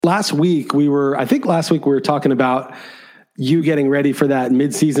Last week we were talking about you getting ready for that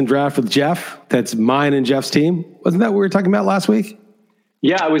midseason draft with Jeff. That's mine and Jeff's team. Wasn't that what we were talking about last week?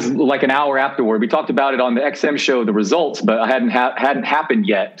 Yeah, it was like an hour afterward. We talked about it on the XM show, the results, but it hadn't happened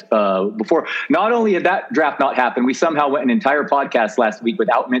yet before. Not only had that draft not happened, we somehow went an entire podcast last week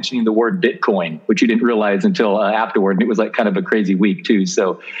without mentioning the word Bitcoin, which you didn't realize until afterward. And it was like kind of a crazy week too.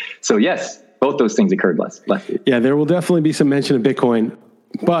 So yes, both those things occurred last week. Yeah, there will definitely be some mention of Bitcoin.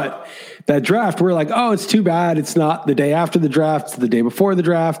 But that draft, we're like, oh, it's too bad. It's not the day after the draft. It's the day before the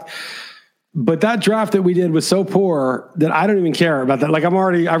draft. But that draft that we did was so poor that I don't even care about that. Like I've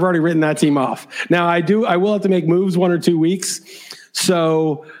already written that team off. Now I will have to make moves 1 or 2 weeks.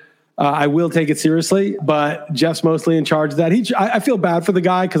 So I will take it seriously, but Jeff's mostly in charge of that. I feel bad for the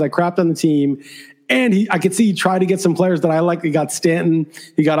guy because I crapped on the team, and I could see he tried to get some players that I like. He got Stanton.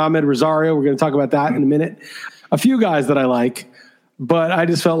 He got Amed Rosario. We're going to talk about that in a minute. A few guys that I like, but I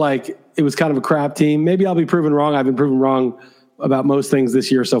just felt like it was kind of a crap team. Maybe I'll be proven wrong. I've been proven wrong about most things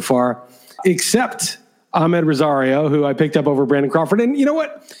this year so far, except Amed Rosario, who I picked up over Brandon Crawford. And you know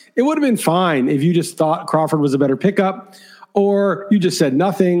what? It would have been fine if you just thought Crawford was a better pickup, or you just said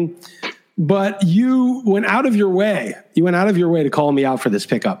nothing. But you went out of your way. You went out of your way to call me out for this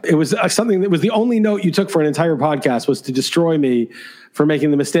pickup. It was something that was the only note you took for an entire podcast was to destroy me for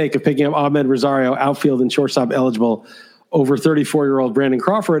making the mistake of picking up Amed Rosario, outfield and shortstop eligible, over 34-year-old Brandon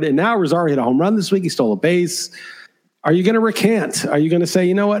Crawford. And now Rosario hit a home run this week. He stole a base. Are you going to recant? Are you going to say,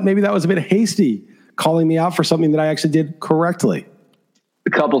 you know what, maybe that was a bit hasty, calling me out for something that I actually did correctly? A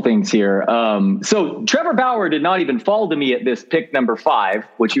couple things here. So Trevor Bauer did not even fall to me at this pick number 5,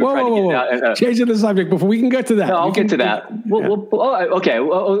 which you were trying to get out. Changing the subject before we can get to that. No, I'll get to that. Okay.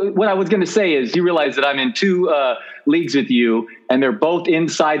 What I was going to say is you realize that I'm in 2 leagues with you, and they're both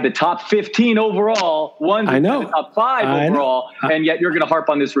inside the top 15 overall. One's in the top 5 overall, and yet you're going to harp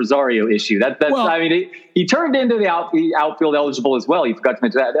on this Rosario issue. He turned into the outfield eligible as well. You forgot to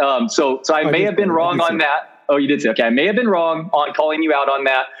mention that. So I may have been wrong on that. Oh, you did say, okay. I may have been wrong on calling you out on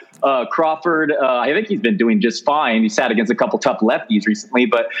that. Crawford, I think he's been doing just fine. He sat against a couple tough lefties recently,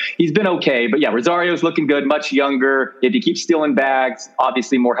 but he's been okay. But yeah, Rosario's looking good, much younger. If he keeps stealing bags,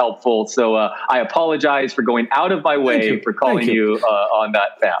 obviously more helpful. So I apologize for going out of my way for calling you on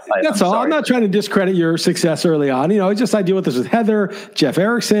that path. That's all. I'm not trying to discredit your success early on. I deal with this with Heather, Jeff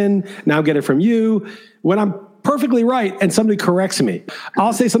Erickson. Now get it from you. When I'm perfectly right and somebody corrects me,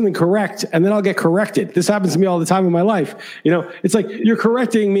 I'll say something correct and then I'll get corrected. This happens to me all the time in my life. It's like you're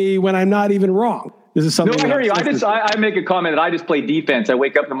correcting me when I'm not even wrong. This is something. No, I hear you. I make a comment that I just play defense. I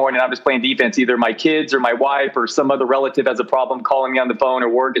wake up in the morning and I'm just playing defense. Either my kids or my wife or some other relative has a problem calling me on the phone or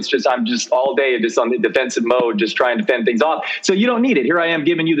work. I'm just all day just on the defensive mode, just trying to fend things off. So you don't need it. Here I am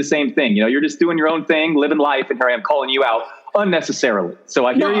giving you the same thing. You're just doing your own thing, living life, and here I am calling you out unnecessarily. So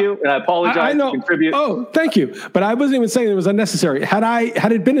I hear you, and I apologize to contribute. Oh, thank you. But I wasn't even saying it was unnecessary. Had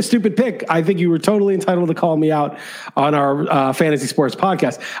it been a stupid pick, I think you were totally entitled to call me out on our fantasy sports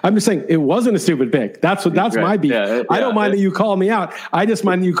podcast. I'm just saying it wasn't a stupid pick. That's my beef. I don't mind that you call me out. I just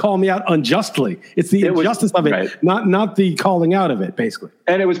mind that you call me out unjustly. It's the injustice of it, not the calling out of it, basically.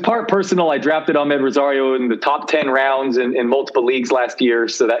 And it was part personal. I drafted Amed Rosario in the top 10 rounds in multiple leagues last year.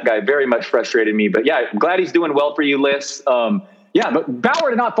 So that guy very much frustrated me. But yeah, I'm glad he's doing well for you, Liss. But Bauer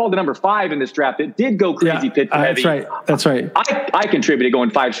did not fall to number 5 in this draft. It did go crazy pitcher heavy. That's right. I contributed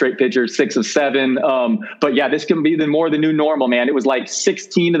going 5 straight pitchers, 6 of 7. But yeah, this can be more the new normal, man. It was like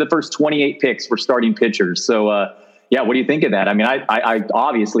 16 of the first 28 picks were starting pitchers. So what do you think of that? I mean, I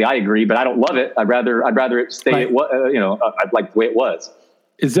obviously I agree, but I don't love it. I'd rather it stay at what I'd like the way it was.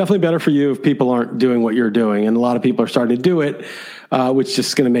 It's definitely better for you if people aren't doing what you're doing, and a lot of people are starting to do it, which is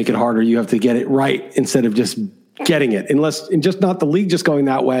just going to make it harder. You have to get it right instead of just getting it, not the league just going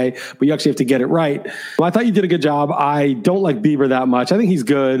that way, but you actually have to get it right. Well, I thought you did a good job. I don't like Bieber that much. I think he's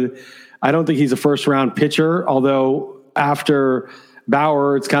good. I don't think he's a first round pitcher, although after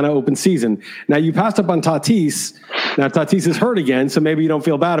Bauer, it's kind of open season. Now you passed up on Tatis. Now Tatis is hurt again, so maybe you don't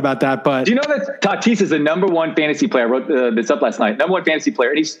feel bad about that. But do you know that Tatis is the number 1 fantasy player? I wrote this up last night. Number 1 fantasy player,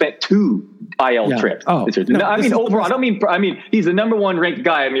 and he spent 2 IL trips. Oh, no, I mean overall. I mean he's the number 1 ranked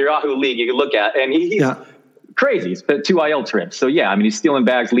guy in your Yahoo league you can look at, and he's crazy. He spent 2 IL trips. So yeah, I mean he's stealing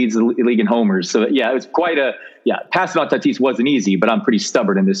bags, leads the league in homers. So yeah, it was quite passing on Tatis wasn't easy, but I'm pretty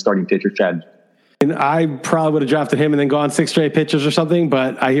stubborn in this starting pitcher strategy. And I probably would have drafted him and then gone 6 straight pitchers or something,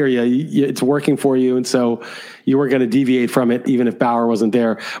 but I hear you. It's working for you, and so you were going to deviate from it even if Bauer wasn't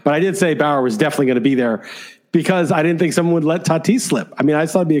there. But I did say Bauer was definitely going to be there because I didn't think someone would let Tatis slip. I mean, I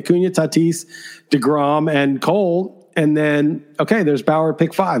thought it'd be Acuna, Tatis, DeGrom, and Cole, and then, there's Bauer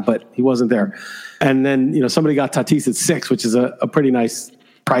pick 5, but he wasn't there. And then, somebody got Tatis at 6, which is a pretty nice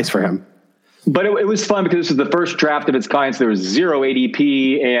price for him. But it was fun because this was the first draft of its kind. So there was 0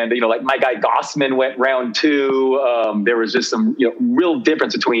 ADP, and like my guy Gossman went round 2. There was just some real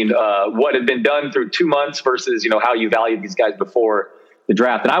difference between what had been done through 2 months versus how you valued these guys before the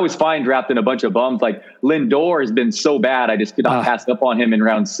draft. And I was fine drafting a bunch of bums. Like Lindor has been so bad, I just could not pass up on him in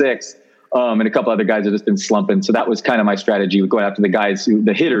round 6. And a couple other guys have just been slumping. So that was kind of my strategy with going after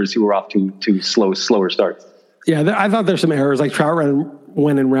the hitters who were off to slower starts. Yeah, I thought there's some errors. Like Trout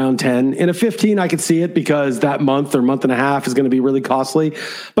went in round 10. In a 15, I could see it because that month or month and a half is going to be really costly.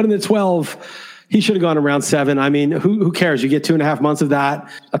 But in the 12, he should have gone in round 7. I mean, who cares? You get 2.5 months of that,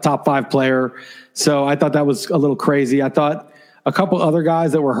 a top 5 player. So I thought that was a little crazy. I thought a couple other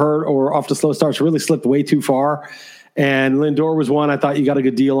guys that were hurt or off to slow starts really slipped way too far. And Lindor was one I thought you got a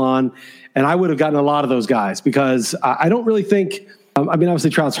good deal on. And I would have gotten a lot of those guys because I don't really think obviously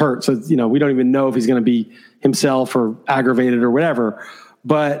Trout's hurt. So, we don't even know if he's going to be himself or aggravated or whatever.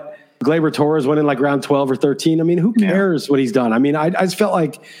 But Gleyber Torres went in like round 12 or 13. I mean, who cares what he's done? I mean, I just felt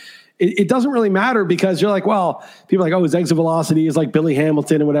like it doesn't really matter because you're like, well, people are like, oh, his exit velocity is like Billy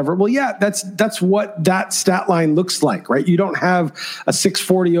Hamilton and whatever. Well, yeah, that's what that stat line looks like, right? You don't have a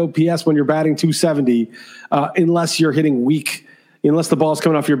 640 OPS when you're batting 270 unless you're hitting weak, unless the ball's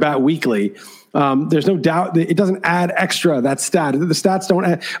coming off your bat weakly. There's no doubt that it doesn't add extra, that stat. The stats don't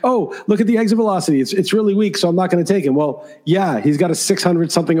add, oh, look at the exit velocity. It's really weak, so I'm not going to take him. Well, yeah, he's got a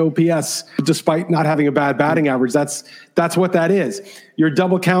 600-something OPS despite not having a bad batting average. That's what that is. You're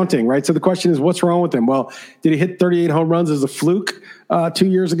double counting, right? So the question is, what's wrong with him? Well, did he hit 38 home runs as a fluke 2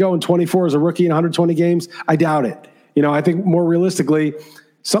 years ago and 24 as a rookie in 120 games? I doubt it. I think more realistically,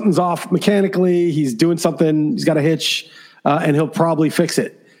 something's off mechanically. He's doing something. He's got a hitch, and he'll probably fix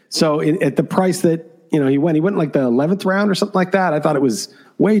it. So at the price that, he went like the 11th round or something like that. I thought it was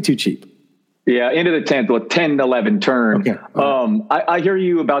way too cheap. Yeah. Into the 10th, 10-11 turn. Okay. I hear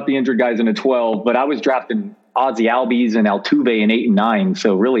you about the injured guys in the 12, but I was drafting Ozzie Albies and Altuve in 8 and 9.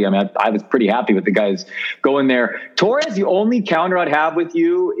 So really, I was pretty happy with the guys going there. Torres, the only counter I'd have with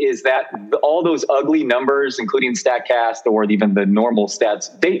you is that all those ugly numbers, including StatCast or even the normal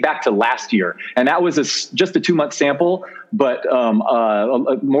stats, date back to last year. And that was just a 2-month sample. But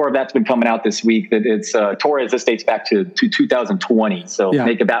more of that's been coming out this week that it's Torres. This dates back to 2020. So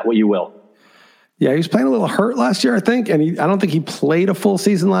make of that what you will. Yeah, he was playing a little hurt last year, I think, and I don't think he played a full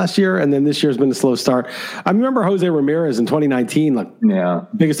season last year, and then this year's been a slow start. I remember Jose Ramirez in 2019,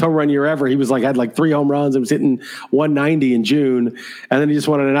 biggest home run year ever. He was had 3 home runs and was hitting 190 in June, and then he just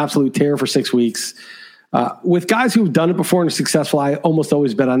went on an absolute tear for 6 weeks. With guys who've done it before and are successful, I almost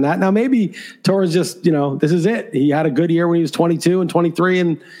always bet on that. Now, maybe Torres just, this is it. He had a good year when he was 22 and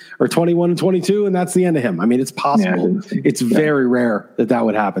 23 or 21 and 22, and that's the end of him. I mean, it's possible. Yeah. It's very rare that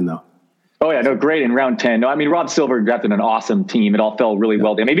would happen, though. Oh, yeah, no, great in round 10. No, I mean, Rob Silver drafted an awesome team. It all fell really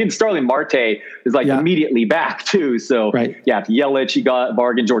well. Maybe even Starling Marte is immediately back, too. So, Yelich, he got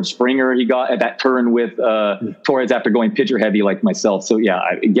bargain. George Springer, he got at that turn with Torres after going pitcher heavy like myself. So,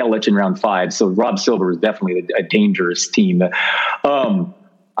 Yelich in round 5. So, Rob Silver is definitely a dangerous team.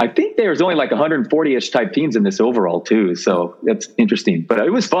 I think there's only 140-ish type teams in this overall too. So that's interesting, but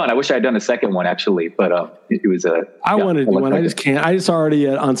it was fun. I wish I had done a second one actually, but it was I wanted to do one. I just can't. I just already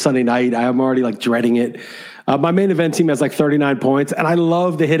on Sunday night, I'm already dreading it. My main event team has 39 points and I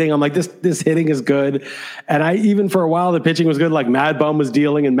love the hitting. I'm like, this hitting is good. And even for a while, the pitching was good. Mad Bum was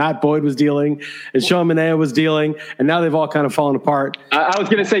dealing and Matt Boyd was dealing and Sean Manaea was dealing. And now they've all kind of fallen apart. I was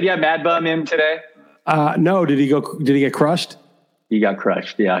going to say, Mad Bum in today. No, did he get crushed? He got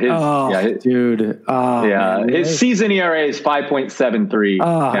crushed. Yeah. Dude. His season ERA is 5.73.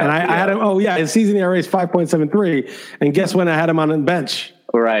 And I had him. His season ERA is 5.73. And guess when I had him on the bench?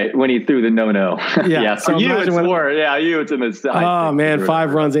 Right. When he threw the no. Yeah. So you it's more. Yeah. It's in his. Oh man.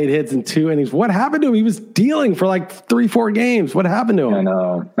 5 runs, 8 hits in 2 innings. What happened to him? He was dealing for 3-4 games. What happened to him?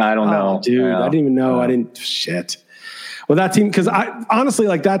 I don't know. Dude. I didn't even know. Shit. Well, that team, because I honestly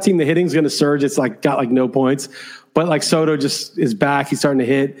that team, the hitting's going to surge. It's got no points. But Soto just is back. He's starting to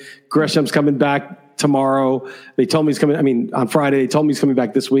hit. Gresham's coming back tomorrow. They told me he's coming. I mean, on Friday, they told me he's coming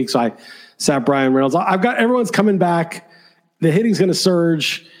back this week. So I sat Brian Reynolds. I've got everyone's coming back. The hitting's going to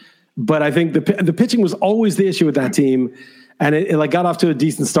surge. But I think the pitching was always the issue with that team. And it got off to a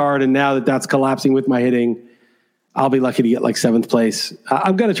decent start. And now that's collapsing with my hitting, I'll be lucky to get 7th place.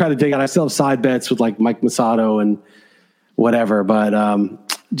 I'm going to try to dig out. I still have side bets with Mike Masato and whatever. But,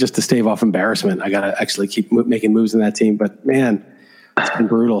 just to stave off embarrassment, I got to actually keep making moves in that team. But man, it's been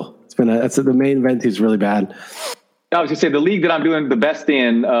brutal. The main event is really bad. I was going to say the league that I'm doing the best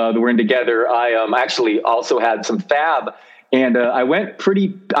in, that we're in together. I actually also had some fab And I went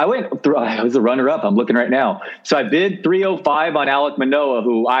through, I was a runner up. I'm looking right now. So I bid 305 on Alek Manoah,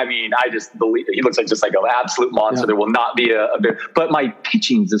 who, I just believe he looks like just like an absolute monster. Yeah. There will not be but my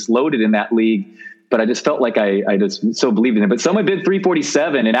pitching's just loaded in that league. But I just felt like I just so believed in him. But someone bid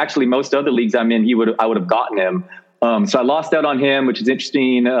 347, and actually most other leagues I'm in, I would have gotten him. So I lost out on him, which is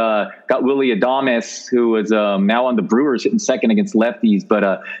interesting. Got Willie Adames, who was now on the Brewers, hitting second against lefties.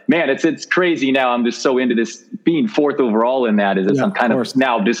 But man, it's crazy now. I'm just so into this being fourth overall in that. I'm kind of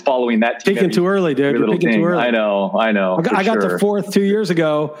now just following that. Picking too early, dude. You're picking too early. I know. I got to fourth 2 years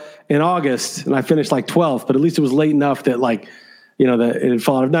ago in August, and I finished like 12th. But at least it was late enough that that it had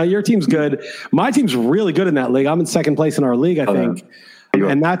fallen off. Now your team's good. My team's really good in that league. I'm in second place in our league, I think.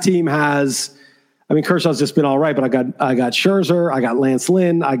 And that team has. Kershaw's just been all right, but I got Scherzer, I got Lance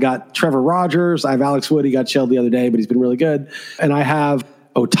Lynn, I got Trevor Rodgers, I have Alex Wood. He got shelled the other day, but he's been really good. And I have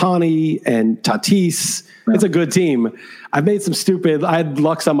Ohtani and Tatis. Yeah. It's a good team. I've made some I had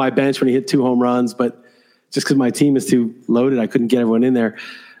Lux on my bench when he hit 2 home runs, but just because my team is too loaded, I couldn't get everyone in there.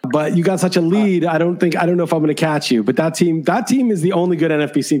 But you got such a lead. I don't know if I'm going to catch you. But that team is the only good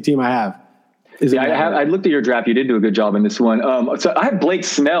NFBC team I have. I looked at your draft. You did do a good job in this one. So I have Blake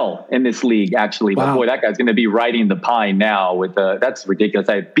Snell in this league, actually. Wow. But boy, that guy's going to be riding the pine now. That's ridiculous.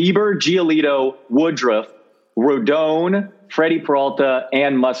 I have Bieber, Giolito, Woodruff, Rodon, Freddie Peralta,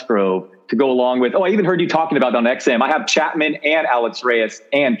 and Musgrove to go along with. I even heard you talking about on XM. I have Chapman and Alex Reyes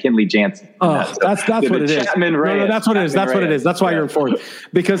and Kinley Jansen. That's what it is. Chapman, Reyes. No, that's what it is. That's what it is. That's why you're in fourth,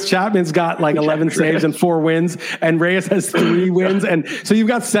 because Chapman's got like 11 saves and 4 wins, and Reyes has 3 wins, and so you've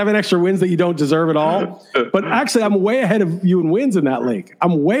got 7 extra wins that you don't deserve at all. But actually, I'm way ahead of you in wins in that league.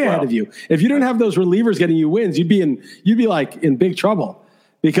 I'm way ahead of you. If you didn't have those relievers getting you wins, you'd be like in big trouble.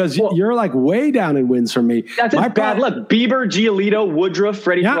 Because you're like way down in wins from me. That's bad luck. Bieber, Giolito, Woodruff,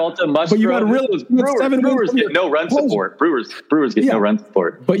 Freddie Peralta, Musgrove. But you got Brewers get no run support. Brewers get no run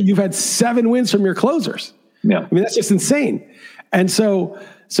support. But you've had 7 wins from your closers. Yeah, that's just insane. And so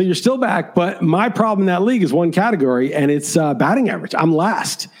you're still back. But my problem in that league is one category, and it's batting average. I'm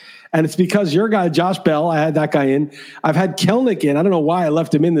last. And it's because your guy, Josh Bell, I had that guy in. I've had Kelnick in. I don't know why I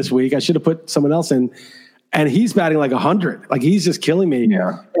left him in this week. I should have put someone else in. And he's batting like 100. Like, he's just killing me.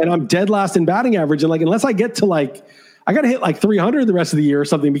 Yeah. And I'm dead last in batting average. And unless I get to I got to hit 300 the rest of the year or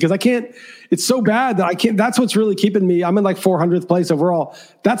something, because I can't, it's so bad that I can't, that's what's really keeping me. I'm in 400th place overall.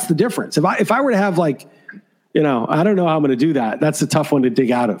 That's the difference. If I were to have I don't know how I'm going to do that. That's a tough one to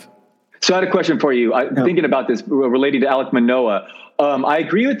dig out of. So I had a question for you. Thinking about this related to Alek Manoah. I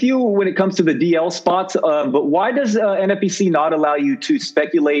agree with you when it comes to the DL spots. But why does NFBC not allow you to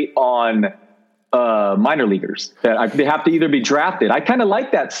speculate on minor leaguers that they have to either be drafted? I kind of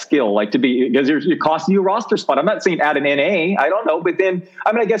like that skill, because you're costing you a roster spot. I'm not saying add an NA. I don't know. But then,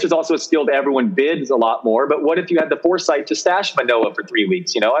 I guess there's also a skill that everyone bids a lot more. But what if you had the foresight to stash Manoah for 3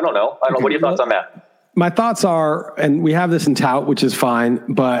 weeks? I don't know. What are your thoughts on that? My thoughts are, and we have this in Tout, which is fine,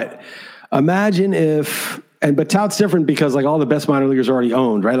 but imagine but Tout's different because all the best minor leaguers are already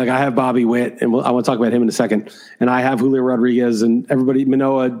owned, right? I have Bobby Witt, and I want to talk about him in a second. And I have Julio Rodriguez and everybody,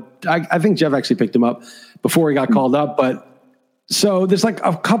 Manoah. I think Jeff actually picked him up before he got called up. But so there's a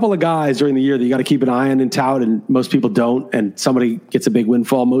couple of guys during the year that you got to keep an eye on in Tout, and most people don't. And somebody gets a big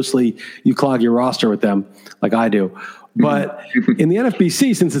windfall. Mostly you clog your roster with them like I do. But in the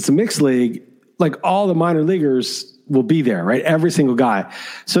NFBC, since it's a mixed league, all the minor leaguers will be there, right? Every single guy.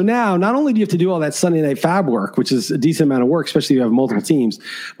 So now, not only do you have to do all that Sunday night fab work, which is a decent amount of work, especially if you have multiple teams,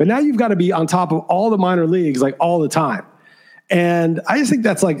 but now you've got to be on top of all the minor leagues, all the time. And I just think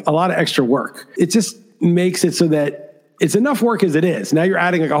that's a lot of extra work. It just makes it so that it's enough work as it is. Now you're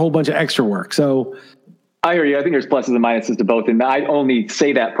adding a whole bunch of extra work. So I hear you. I think there's pluses and minuses to both. And I only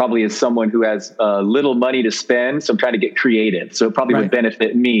say that probably as someone who has little money to spend. So I'm trying to get creative. So it probably would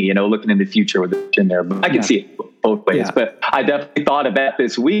benefit me, looking in the future with it in there. But I can see it both ways. Yeah. But I definitely thought of that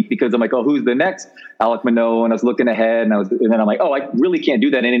this week because I'm like, who's the next Alek Manoah? And I was looking ahead and then I'm like, I really can't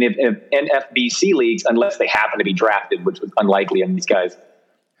do that in any of NFBC leagues unless they happen to be drafted, which was unlikely in these guys.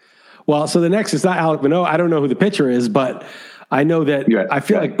 Well, so the next is not Alek Manoah. I don't know who the pitcher is, but I know that I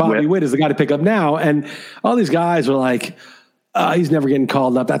feel like Bobby Witt is the guy to pick up now. And all these guys are like, he's never getting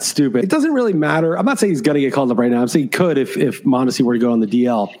called up. That's stupid. It doesn't really matter. I'm not saying he's going to get called up right now. I'm saying he could if Mondesi were to go on the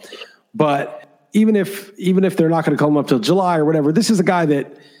DL. But even if they're not going to call him up till July or whatever, this is a guy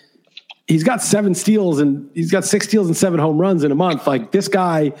that he's got 7 steals and he's got 6 steals and 7 home runs in a month. This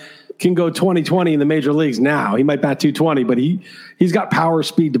guy can go 20-20 in the major leagues now. He might bat 220, but he's got power,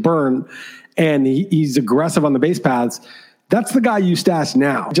 speed to burn, and he's aggressive on the base paths. That's the guy you stash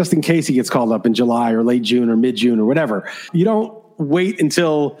now, just in case he gets called up in July or late June or mid-June or whatever. You don't wait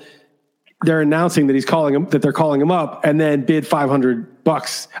until they're announcing that they're calling him up, and then bid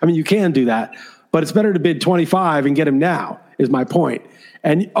 $500. I mean, you can do that, but it's better to bid 25 and get him now, is my point.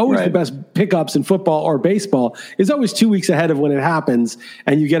 And always the best pickups in football or baseball is always 2 weeks ahead of when it happens,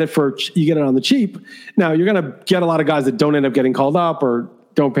 and you get it on the cheap. Now, you're going to get a lot of guys that don't end up getting called up or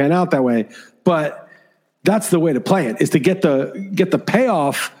don't pan out that way, but that's the way to play it, is to get the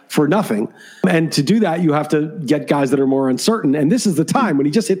payoff for nothing. And to do that, you have to get guys that are more uncertain. And this is the time when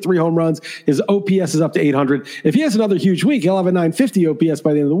he just hit 3 home runs. His OPS is up to 800. If he has another huge week, he'll have a 950 OPS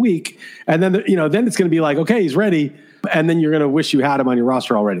by the end of the week. And then, then it's going to be like, okay, he's ready. And then you're going to wish you had him on your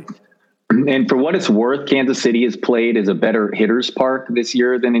roster already. And for what it's worth, Kansas City has played as a better hitter's park this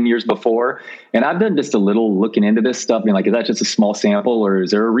year than in years before. And I've done just a little looking into this stuff. I mean, like, is that just a small sample, or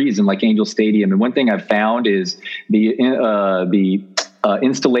is there a reason, like Angel Stadium? And one thing I've found is the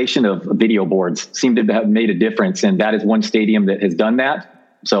installation of video boards seem to have made a difference. And that is one stadium that has done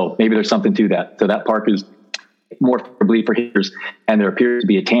that. So maybe there's something to that. So that park is more favorably for hitters, and there appears to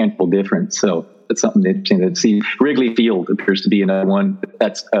be a tangible difference. So that's something interesting to see. Wrigley Field appears to be another one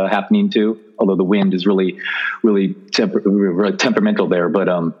that's happening too, although the wind is really temperamental there. But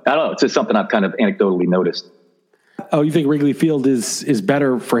I don't know. It's just something I've kind of anecdotally noticed. Oh, you think Wrigley Field is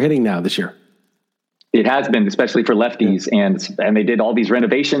better for hitting now this year? It has been, especially for lefties, and they did all these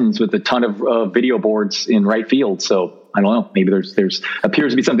renovations with a ton of video boards in right field. So I don't know. Maybe there's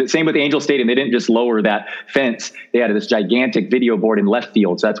appears to be something. Same with Angel Stadium. They didn't just lower that fence. They added this gigantic video board in left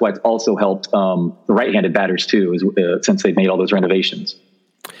field. So that's why it's also helped the right-handed batters too, since they've made all those renovations.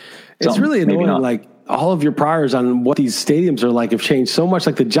 It's really annoying. Like, all of your priors on what these stadiums are like have changed so much.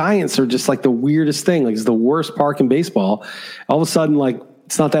 Like, the Giants are just like the weirdest thing. Like, it's the worst park in baseball. All of a sudden, like,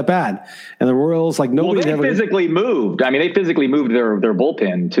 it's not that bad. And the Royals, like, nobody physically moved. I mean, they physically moved their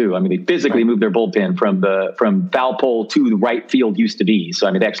bullpen too. I mean, they physically moved their bullpen from foul pole to the right field used to be. So,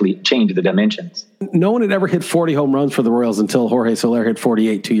 I mean, they actually changed the dimensions. No one had ever hit 40 home runs for the Royals until Jorge Soler hit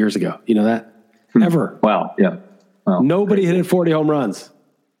 48 2 years ago. You know that? Ever. Wow. Yeah. Well, nobody hit 40 home runs.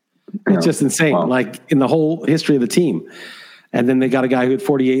 It's just insane. Wow. Like, in the whole history of the team. And then they got a guy who hit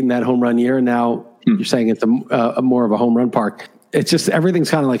 48 in that home run year. And now you're saying it's a more of a home run park. It's just,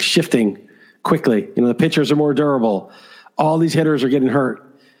 everything's kind of like shifting quickly. The pitchers are more durable. All these hitters are getting hurt.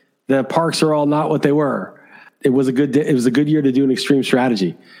 The parks are all not what they were. It was a good year to do an extreme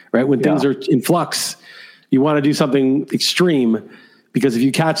strategy, right? When things are in flux, you want to do something extreme, because if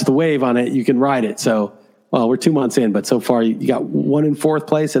you catch the wave on it, you can ride it. So, well, we're 2 months in, but so far you got one in 4th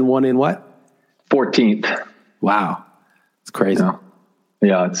place and one in what? 14th. Wow. It's crazy.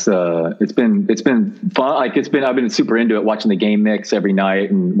 Yeah, it's been fun. Like, I've been super into it, watching the game mix every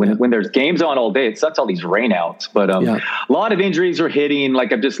night. And when there's games on all day, it sucks all these rainouts. But a lot of injuries are hitting.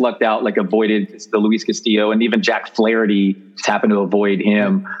 Like, I've just lucked out, like, avoided the Luis Castillo, and even Jack Flaherty just happened to avoid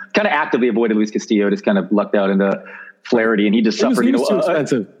him. Kind of actively avoided Luis Castillo, just kind of lucked out into Flaherty, and he just suffered. He was too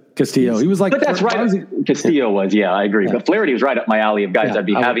expensive. Castillo. He was like, but that's right. Castillo was, I agree. Yeah. But Flaherty was right up my alley of guys I'd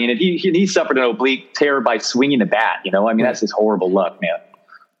be having. And he suffered an oblique tear by swinging the bat. I mean, that's just horrible luck, man.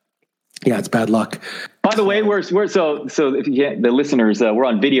 Yeah, it's bad luck. By the way, we're so if the listeners, we're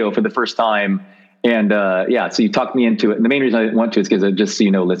on video for the first time. And so you talked me into it. And the main reason I didn't want to is because, just so you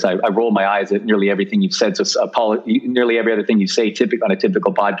know, Liss, I roll my eyes at nearly everything you've said. So nearly every other thing you say on a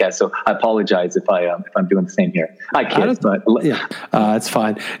typical podcast. So I apologize if I'm doing the same here. I kid, but it's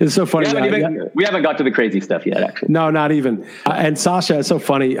fine. It's so funny. We haven't got to the crazy stuff yet, actually. No, not even. And Sasha, it's so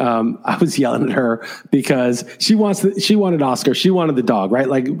funny. I was yelling at her because she wanted Oscar. She wanted the dog, right?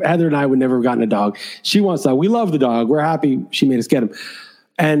 Like, Heather and I would never have gotten a dog. She wants that. We love the dog. We're happy she made us get him.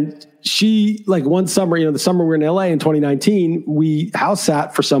 And she, like, one summer, the summer we were in LA in 2019, we house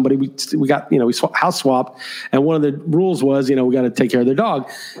sat for somebody. We got, we house swapped. And one of the rules was, we got to take care of their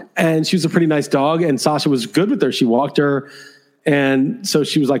dog. And she was a pretty nice dog. And Sasha was good with her. She walked her. And so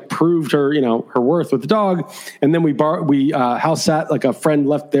she was like, proved her, her worth with the dog. And then we house sat, like, a friend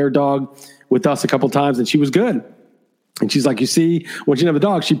left their dog with us a couple times, and she was good. And she's like, you see, when she didn't have a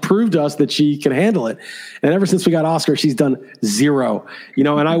dog, she proved to us that she can handle it. And ever since we got Oscar, she's done zero, and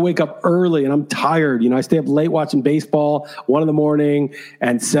I wake up early and I'm tired. I stay up late watching baseball, 1 a.m,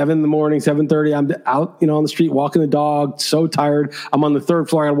 and 7 a.m, 7:30. I'm out, on the street walking the dog, so tired. I'm on the 3rd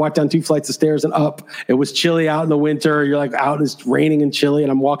floor. I got to walk down 2 flights of stairs and up. It was chilly out in the winter. You're like out and it's raining and chilly,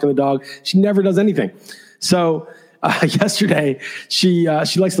 and I'm walking the dog. She never does anything. So yesterday, she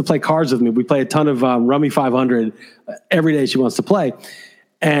likes to play cards with me. We play a ton of Rummy 500 every day. She wants to play,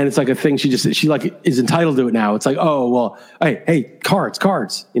 and it's like a thing. She like is entitled to it now. It's like, oh well, hey, cards,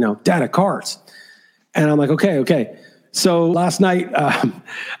 data cards, and I'm like, okay. So last night,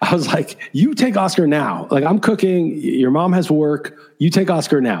 I was like, you take Oscar now. Like, I'm cooking. Your mom has work. You take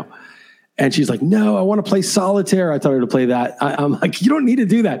Oscar now. And she's like, no, I want to play solitaire. I told her to play that. I'm like, you don't need to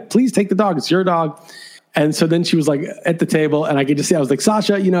do that. Please take the dog. It's your dog. And so then she was like at the table, and I could just see, I was like,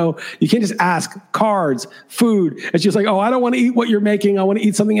 Sasha, you can't just ask cards, food. And she was like, oh, I don't want to eat what you're making. I want to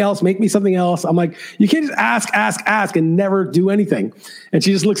eat something else. Make me something else. I'm like, you can't just ask, and never do anything. And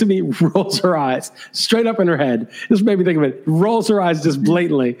she just looks at me, rolls her eyes straight up in her head. This made me think of it. Rolls her eyes just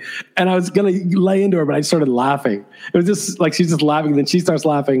blatantly. And I was going to lay into her, but I started laughing. It was just like, she's just laughing. Then she starts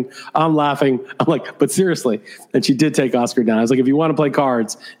laughing. I'm laughing. I'm like, but seriously. And she did take Oscar down. I was like, if you want to play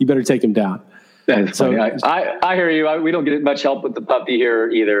cards, you better take him down. That's funny. I hear you. We don't get much help with the puppy here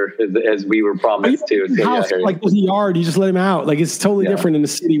either, as we were promised to. So, house, like the yard, you just let him out. Like it's totally different in the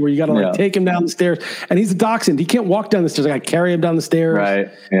city where you got to take him down the stairs. And he's a dachshund. He can't walk down the stairs. I got to carry him down the stairs.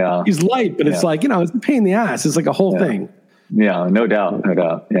 Right. Yeah. He's light, but it's like, it's a pain in the ass. It's like a whole thing. Yeah. No doubt.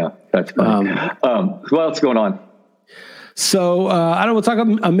 Yeah. That's funny. What else is going on? So we'll talk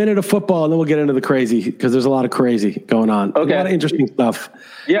a minute of football, and then we'll get into the crazy, because there's a lot of crazy going on. Okay. A lot of interesting stuff.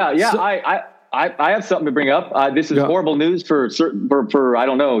 Yeah. So, I have something to bring up. This is horrible news for I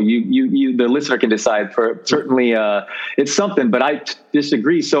don't know. You the listener can decide. For certainly, it's something. But I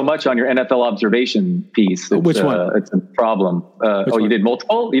disagree so much on your NFL observation piece. Which one? It's a problem. You did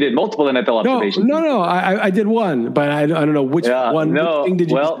multiple. You did multiple NFL observations. No. I did one, but I don't know which one. Which thing did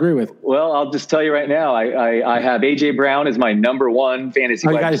you disagree with? Well, I'll just tell you right now. I have AJ Brown as my number one fantasy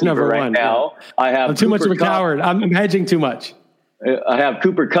wide receiver right now. Yeah. I'm too much of a coward. I'm hedging too much. I have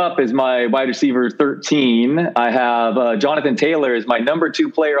Cooper Kupp as my wide receiver 13. I have Jonathan Taylor as my number 2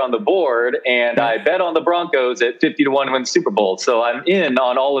 player on the board, and I bet on the Broncos at 50-1 to win the Super Bowl. So I'm in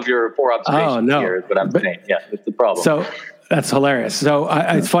on all of your 4 observations here, is what I'm saying. Yeah, that's the problem. So that's hilarious. So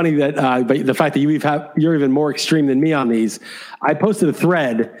it's funny that but the fact that you're even more extreme than me on these. I posted a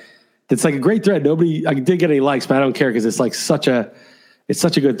thread that's like a great thread. I did get any likes, but I don't care because it's like such a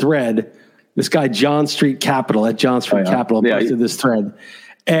good thread. This guy, John Street Capital, posted this thread.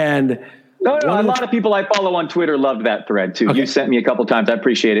 And no, a lot of people I follow on Twitter loved that thread too. Okay. You sent me a couple times. I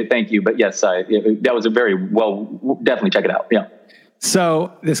appreciate it. Thank you. But yes, that was a very definitely check it out. Yeah.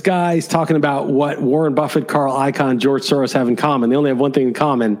 So this guy's talking about what Warren Buffett, Carl Icahn, George Soros have in common. They only have one thing in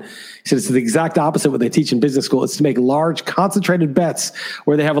common. He said it's the exact opposite of what they teach in business school. It's to make large, concentrated bets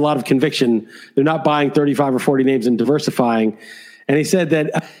where they have a lot of conviction. They're not buying 35 or 40 names and diversifying. And he said that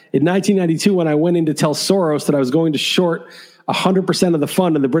in 1992, when I went in to tell Soros that I was going to short 100% of the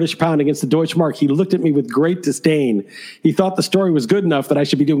fund in the British pound against the Deutsche Mark, he looked at me with great disdain. He thought the story was good enough that I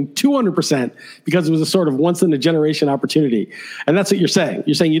should be doing 200% because it was a sort of once-in-a-generation opportunity. And that's what you're saying.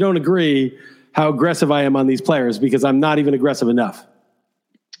 You're saying you don't agree how aggressive I am on these players because I'm not even aggressive enough.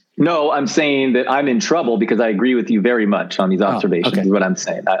 No, I'm saying that I'm in trouble because I agree with you very much on these observations. Is what I'm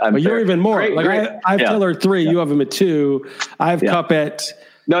saying. But you're even more. I have Taylor at 3. You have him at 2. I have Kupp at.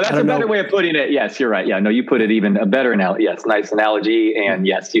 No, that's a better way of putting it. Yes, you're right. Yeah, no, you put it even a better analogy. Yes, nice analogy. And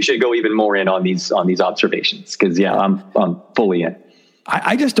yes, you should go even more in on these observations because I'm fully in.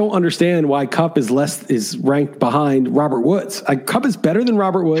 I just don't understand why Kupp is ranked behind Robert Woods. Kupp is better than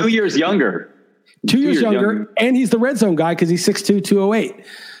Robert Woods. 2 years younger. 2 years younger, and he's the red zone guy because he's 6'2", 208.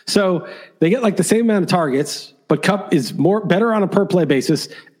 So they get like the same amount of targets, but Kupp is better on a per play basis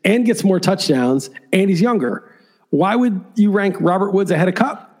and gets more touchdowns, and he's younger. Why would you rank Robert Woods ahead of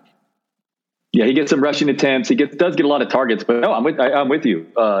Kupp? Yeah, he gets some rushing attempts. He does get a lot of targets, but no, I'm with you.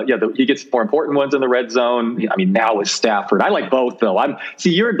 He gets more important ones in the red zone. I mean, now with Stafford, I like both though.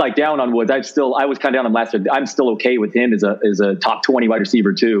 You're like down on Woods. I was kind of down on last year. I'm still okay with him as a top 20 wide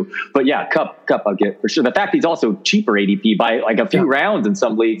receiver too. But yeah, Kupp I'll get for sure. The fact he's also cheaper ADP by like a few rounds in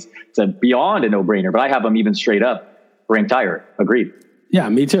some leagues, it's beyond a no-brainer. But I have him even straight up ranked higher. Agreed. Yeah,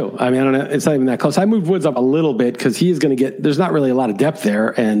 me too. I mean, I don't know. It's not even that close. I moved Woods up a little bit because he is going to there's not really a lot of depth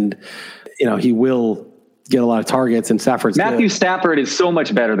there. And, he will get a lot of targets, and Stafford's Matthew Stafford is so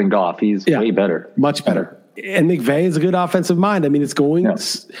much better than Goff. He's way better. Much better. And McVay is a good offensive mind. I mean, it's going,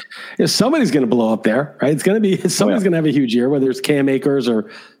 somebody's going to blow up there, right? It's going to be, somebody's going to have a huge year, whether it's Cam Akers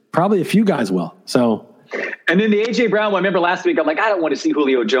or probably a few guys will. So. And then the AJ Brown one, I remember last week, I'm like, I don't want to see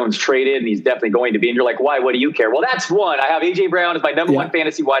Julio Jones traded, and he's definitely going to be. And you're like, why? What do you care? Well, that's one. I have AJ Brown as my number one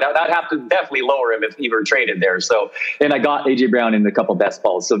fantasy wideout. I'd have to definitely lower him if he were traded there. So, and I got AJ Brown in a couple best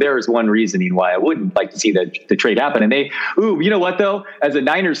balls. So there is one reasoning why I wouldn't like to see the trade happen. And you know what though? As a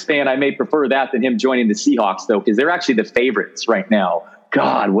Niners fan, I may prefer that than him joining the Seahawks though, because they're actually the favorites right now.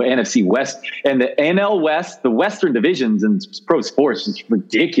 God, NFC West and the NL West, the Western divisions in pro sports is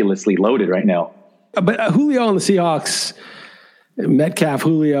ridiculously loaded right now. But Julio on the Seahawks, Metcalf,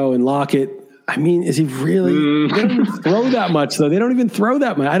 Julio, and Lockett, I mean, is he really? They don't even throw that much, though. They don't even throw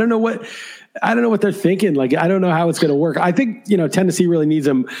that much. I don't know what they're thinking. Like, I don't know how it's going to work. I think, Tennessee really needs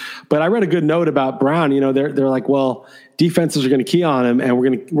him. But I read a good note about Brown. They're like, well, defenses are going to key on him, and we're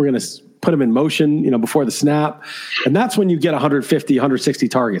going to put him in motion, before the snap. And that's when you get 150, 160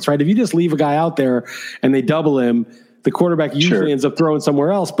 targets, right? If you just leave a guy out there and they double him, the quarterback usually ends up throwing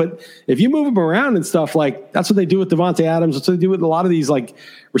somewhere else. But if you move him around and stuff, like that's what they do with Devontae Adams. That's what they do with a lot of these like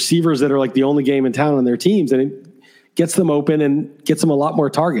receivers that are like the only game in town on their teams, and it gets them open and gets them a lot more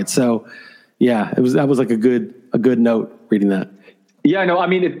targets. So yeah, that was like a good note reading that. Yeah, no, I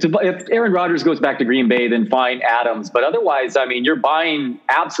mean, if Aaron Rodgers goes back to Green Bay, then fine, Adams. But otherwise, I mean, you're buying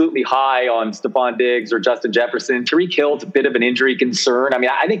absolutely high on Stephon Diggs or Justin Jefferson. Tyreek Hill's a bit of an injury concern. I mean,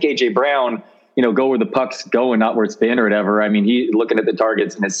 I think A.J. Brown, go where the puck's going, not where it's been or whatever. I mean, he looking at the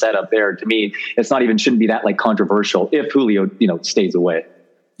targets and his setup there, to me, shouldn't be that like controversial if Julio, stays away.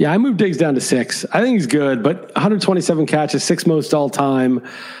 Yeah, I moved Diggs down to 6. I think he's good, but 127 catches, 6th most all time.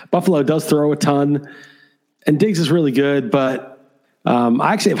 Buffalo does throw a ton, and Diggs is really good, but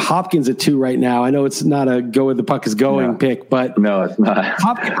I actually have Hopkins at 2 right now. I know it's not a go where the puck is going pick, but no, it's not.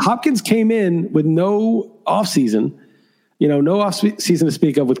 Hopkins came in with no offseason, no offseason to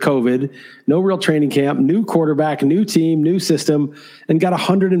speak of with COVID, no real training camp, new quarterback, new team, new system, and got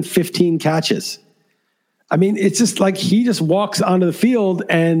 115 catches. I mean, it's just like he just walks onto the field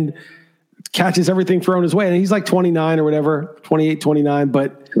and catches everything thrown his way. And he's like 29 or whatever, 28, 29.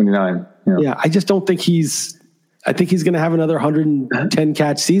 But 29. Yeah, I just don't think I think he's going to have another 110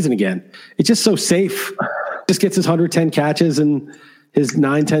 catch season again. It's just so safe. Just gets his 110 catches and his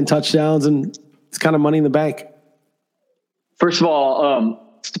 9-10 touchdowns, and it's kind of money in the bank. First of all,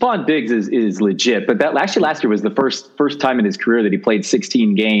 Stephon Diggs is legit, but that actually last year was the first time in his career that he played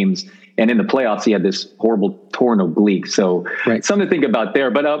 16 games, and in the playoffs he had this horrible torn oblique. So something to think about there.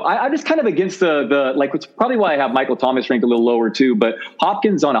 But I'm just kind of against the it's probably why I have Michael Thomas ranked a little lower too. But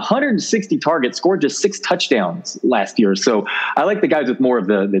Hopkins on 160 targets scored just 6 touchdowns last year. So I like the guys with more of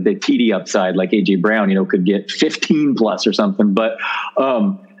the TD upside, like A.J. Brown, could get 15 plus or something. But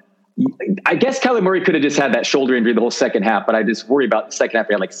I guess Kyler Murray could have just had that shoulder injury the whole second half, but I just worry about the second half.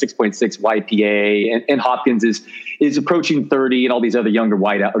 He had like 6.6 YPA, and Hopkins is approaching 30, and all these other younger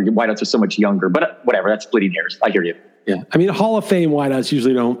wideouts are so much younger. But whatever, that's splitting hairs. I hear you. Yeah, I mean, Hall of Fame wideouts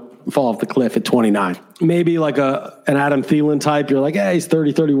usually don't fall off the cliff at 29. Maybe like an Adam Thielen type. You're like, hey, he's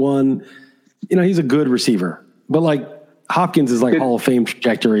 30, 31. He's a good receiver, but like Hopkins is like Hall of Fame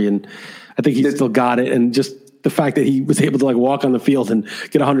trajectory, and I think he's still got it, and just the fact that he was able to like walk on the field and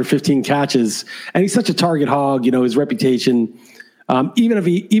get 115 catches, and he's such a target hog, his reputation, even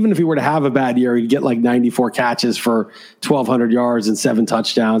if he were to have a bad year, he'd get like 94 catches for 1,200 yards and 7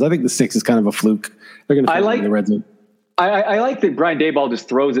 touchdowns. I think the 6 is kind of a fluke. They're going to fit in the red zone. I like that Brian Daboll just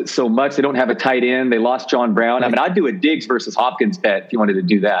throws it so much. They don't have a tight end. They lost John Brown. Right. I mean, I'd do a Diggs versus Hopkins bet if you wanted to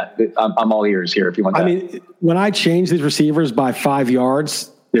do that. I'm all ears here if you want that. I mean, when I change these receivers by 5 yards,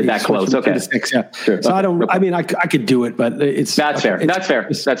 they're that close. Okay. 6, yeah. Sure. So I mean, I could do it, but it's that's fair. That's fair.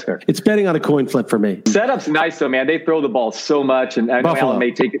 It's betting on a coin flip for me. Setup's nice though, man. They throw the ball so much, and I know Allen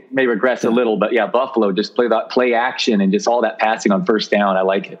may regress a little, but yeah, Buffalo just play action and just all that passing on first down. I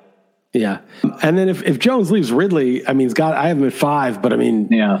like it. Yeah. And then if Jones leaves Ridley, I mean, I have him at 5, but I mean,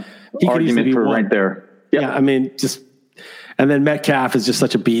 he could easily be 1 right there. Yep. Yeah. I mean, and then Metcalf is just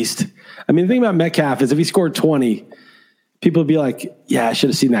such a beast. I mean, the thing about Metcalf is if he scored 20, people would be like, yeah, I should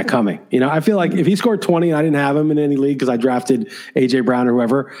have seen that coming. I feel like if he scored 20 and I didn't have him in any league because I drafted A.J. Brown or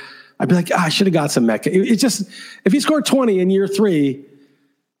whoever, I'd be like, I should have got some Metcalf. It's just, if he scored 20 in year 3,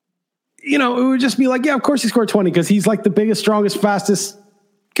 it would just be like, yeah, of course he scored 20 because he's like the biggest, strongest, fastest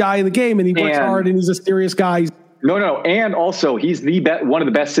guy in the game, and he works hard, and he's a serious guy. No. And also he's one of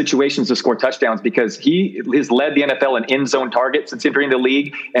the best situations to score touchdowns because he has led the NFL in end zone targets since entering the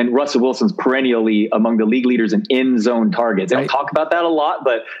league. And Russell Wilson's perennially among the league leaders in end zone targets. They don't talk about that a lot,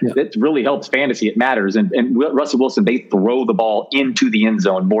 but it really helps fantasy. It matters. And Russell Wilson, they throw the ball into the end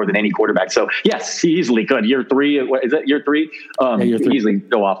zone more than any quarterback. So yes, he easily could. Year 3, is that year 3? Year 3. Easily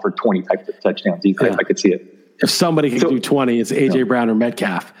go off for 20 types of touchdowns. I could see it. If somebody can do 20, it's A.J. Brown or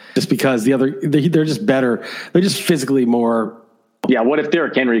Metcalf, just because they're just better. They're just physically more. Yeah. What if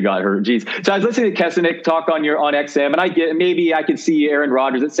Derrick Henry got hurt? Jeez. So I was listening to Kesenick talk on XM, and maybe I could see Aaron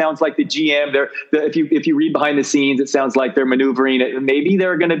Rodgers. It sounds like the GM if you read behind the scenes, it sounds like they're maneuvering it. Maybe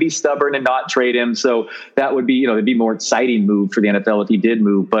they're going to be stubborn and not trade him. So that would be, it'd be more exciting move for the NFL if he did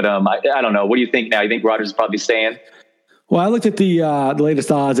move. But I don't know. What do you think now? You think Rodgers is probably staying? Well, I looked at the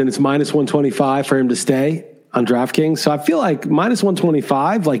latest odds, and it's minus 125 for him to stay on DraftKings. So I feel like minus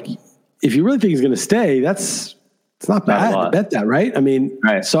 125, like if you really think he's going to stay, that's It's not bad to bet that, right? I mean,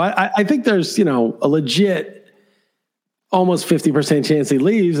 so I think there's, a legit almost 50% chance he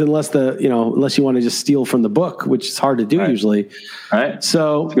leaves unless you want to just steal from the book, which is hard to do usually. Right.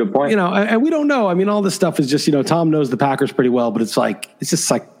 So, that's a good point. And we don't know. I mean, all this stuff is just, Tom knows the Packers pretty well, but it's just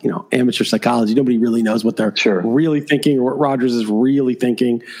like, amateur psychology. Nobody really knows what they're really thinking or what Rodgers is really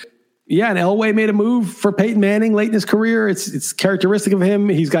thinking. Yeah, and Elway made a move for Peyton Manning late in his career. It's characteristic of him.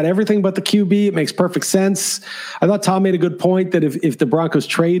 He's got everything but the QB. It makes perfect sense. I thought Tom made a good point that if the Broncos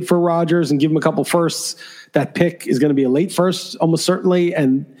trade for Rodgers and give him a couple firsts, that pick is going to be a late first, almost certainly,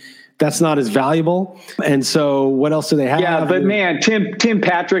 and that's not as valuable. And so what else do they have? Yeah, but man, Tim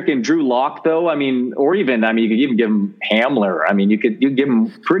Patrick and Drew Lock, though, you could even give him Hamler. I mean, you give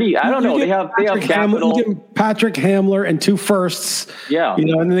him pretty, I don't know. They have capital. You give him Patrick, Hamler, and 2 firsts. Yeah. And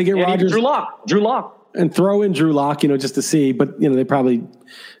then they get Rodgers. Drew Lock. And throw in Drew Lock, just to see. But, they probably,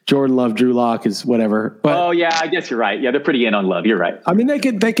 Jordan Love, Drew Lock is whatever. But, I guess you're right. Yeah, they're pretty in on Love. You're right. I mean, they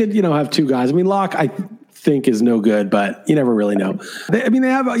could have 2 guys. I mean, Lock, I think is no good, but you never really know. They have,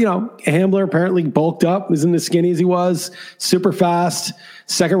 Hamler apparently bulked up, isn't as skinny as he was, super fast,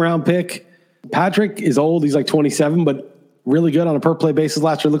 2nd round pick. Patrick is old. He's like 27, but really good on a per play basis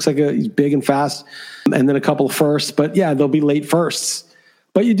last year. Looks like he's big and fast. And then a couple of firsts, but yeah, they'll be late firsts.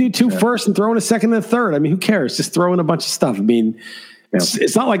 But you do 2 firsts and throw in a 2nd and a 3rd. I mean, who cares? Just throw in a bunch of stuff. I mean,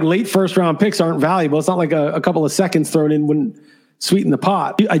 it's not like late 1st round picks aren't valuable. It's not like a couple of seconds thrown in wouldn't sweeten the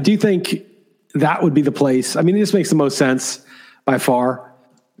pot. I do think that would be the place. I mean, it just makes the most sense by far.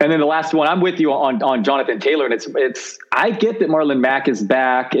 And then the last one, I'm with you on Jonathan Taylor. And it's I get that Marlon Mack is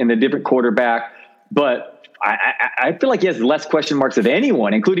back and a different quarterback, but I feel like he has less question marks of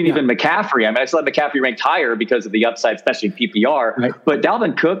anyone, including even McCaffrey. I mean, I still have McCaffrey ranked higher because of the upside, especially in PPR. Right. But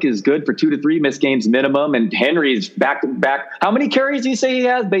Dalvin Cook is good for 2 to 3 missed games minimum, and Henry's back to back. How many carries do you say he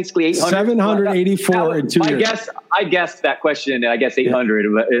has? Basically 800. 784 in 2 years. I guessed that question. I guess 800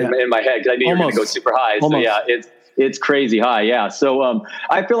 in my head because I knew you were going to go super high. So yeah, it's crazy high. Yeah. So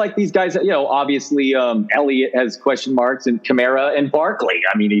I feel like these guys, obviously Elliott has question marks and Kamara and Barkley.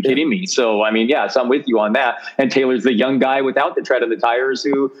 I mean, are you kidding me? So, so I'm with you on that. And Taylor's the young guy without the tread on the tires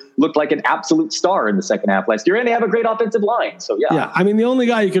who looked like an absolute star in the second half last year. And they have a great offensive line. So, yeah. Yeah. I mean, the only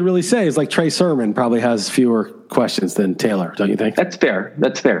guy you could really say is like Trey Sermon probably has fewer questions than Taylor, don't you think? That's fair.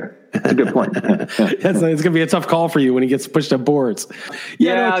 That's a good point. It's going to be a tough call for you when he gets pushed up boards.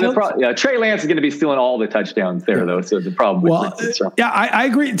 Trey Lance is going to be stealing all the touchdowns there, though. So the problem with I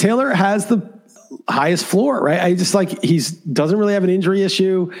agree. Taylor has the highest floor, right? I just doesn't really have an injury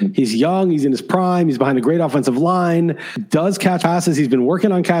issue. He's young. He's in his prime. He's behind a great offensive line. Does catch passes. He's been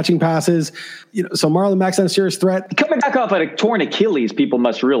working on catching passes. So Marlon Mack's not a serious threat. Coming back off at a torn Achilles, people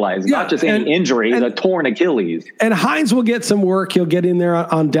must realize, not just any injury, a torn Achilles. And Hines will get some work. He'll get in there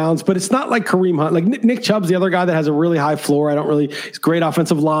on downs, but it's not like Kareem Hunt. Like Nick Chubb's the other guy that has a really high floor. He's great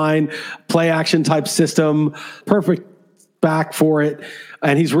offensive line, play action type system, perfect back for it.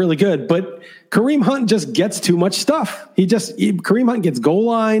 And he's really good, but Kareem Hunt just gets too much stuff. Kareem Hunt gets goal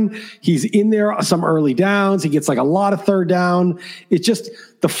line. He's in there some early downs. He gets like a lot of 3rd down. It's just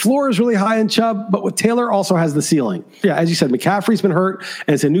the floor is really high in Chubb, but with Taylor also has the ceiling. Yeah, as you said, McCaffrey's been hurt,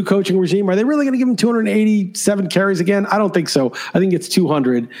 and it's a new coaching regime. Are they really going to give him 287 carries again? I don't think so. I think it's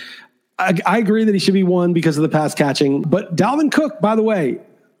 200. I agree that he should be 1 because of the pass catching. But Dalvin Cook, by the way,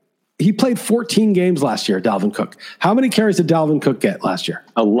 he played 14 games last year, Dalvin Cook. How many carries did Dalvin Cook get last year?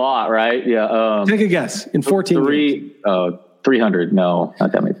 A lot, right? Yeah. Take a guess. In 14 games. 300. No,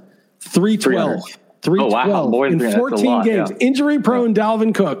 not that many. 312. 312 in 14 games. Yeah. Injury-prone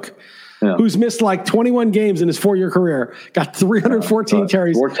Dalvin Cook, who's missed like 21 games in his 4-year career, got 314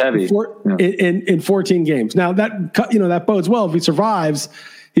 carries in 14 games. Now, that bodes well if he survives.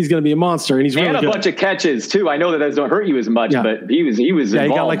 He's going to be a monster, and he's really good. Bunch of catches too. I know that those don't hurt you as much, but he was involved. He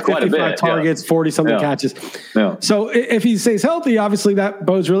got like 55 targets, 40 something catches. Yeah. So if he stays healthy, obviously that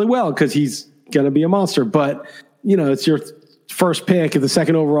bodes really well because he's going to be a monster. But it's your first pick, the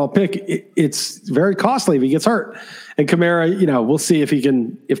 2nd overall pick. It's very costly if he gets hurt. And Kamara, we'll see if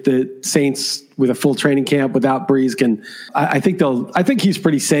the Saints with a full training camp without Breeze can. I think he's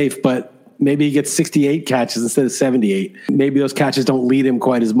pretty safe, but. Maybe he gets 68 catches instead of 78. Maybe those catches don't lead him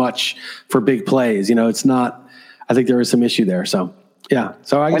quite as much for big plays. It's not, I think there is some issue there. So, yeah.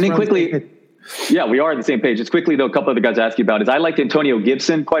 So I guess quickly, we are on the same page. Just quickly, though, a couple other guys I asked you about is I liked Antonio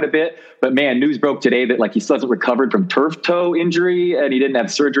Gibson quite a bit, but man, news broke today that he still hasn't recovered from turf toe injury and he didn't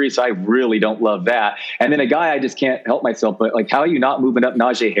have surgery. So I really don't love that. And then a guy I just can't help myself, but how are you not moving up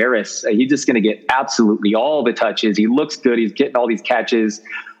Najee Harris? He's just going to get absolutely all the touches. He looks good. He's getting all these catches.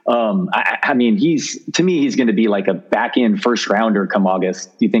 He's going to be like a back end first rounder come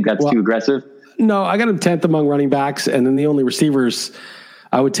August. Do you think that's too aggressive? No, I got him 10th among running backs, and then the only receivers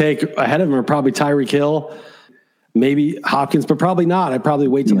I would take ahead of him are probably Tyreek Hill, maybe Hopkins, but probably not. I'd probably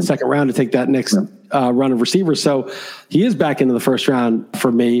wait till the second round to take that next run of receivers. So he is back into the first round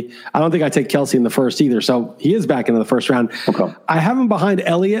for me. I don't think I take Kelsey in the first either. So he is back into the first round. Okay. I have him behind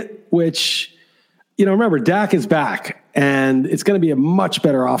Elliott, which, remember, Dak is back, and it's going to be a much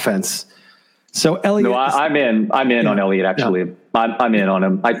better offense. So Elliott, no, I'm in on Elliott. Actually, I'm in on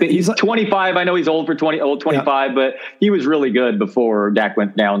him. I think he's 25. I know he's old for 25, but he was really good before Dak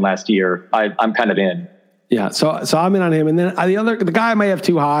went down last year. I'm kind of in. Yeah, so I'm in on him, and then the guy I may have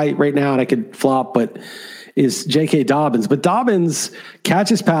too high right now, and I could flop, but is J.K. Dobbins. But Dobbins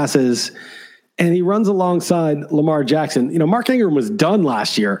catches passes, and he runs alongside Lamar Jackson. Mark Ingram was done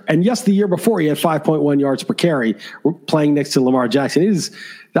last year, and yes, the year before he had 5.1 yards per carry playing next to Lamar Jackson. It is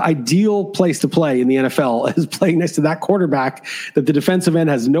the ideal place to play in the NFL, is playing next to that quarterback that the defensive end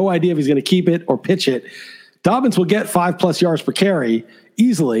has no idea if he's going to keep it or pitch it. Dobbins will get 5+ yards per carry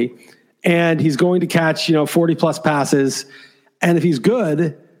easily, and he's going to catch 40+ passes. And if he's good,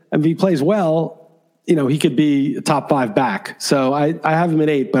 and if he plays well, he could be a top 5 back. So I have him at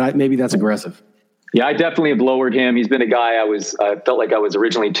 8, but maybe that's aggressive. Yeah, I definitely have lowered him. He's been a guy I felt like I was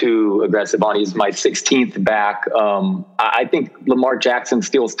originally too aggressive on. He's my 16th back. I think Lamar Jackson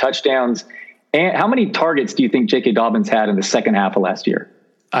steals touchdowns. And how many targets do you think J.K. Dobbins had in the second half of last year?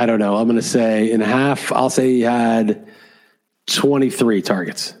 I don't know. I'm going to say in half, I'll say he had 23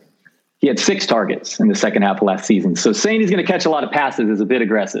 targets. He had 6 targets in the second half of last season. So saying he's going to catch a lot of passes is a bit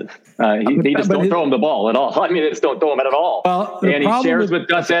aggressive. They just don't throw him the ball at all. I mean, they just don't throw him at all. Well, and he shares with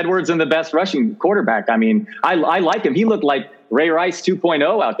Gus Edwards and the best rushing quarterback. I mean, I like him. He looked like Ray Rice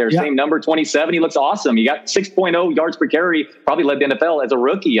 2.0 out there. Yeah. Same number, 27. He looks awesome. He got 6.0 yards per carry, probably led the NFL as a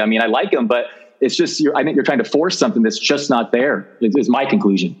rookie. I mean, I like him, but it's just, I think you're trying to force something that's just not there, is my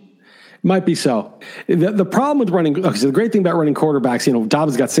conclusion. Might be so. The problem with running, so the great thing about running quarterbacks,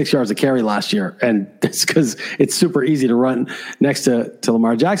 Dobbins got 6 yards of carry last year, and it's because it's super easy to run next to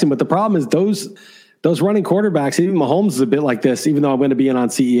Lamar Jackson. But the problem is those running quarterbacks, even Mahomes is a bit like this, even though I'm going to be in on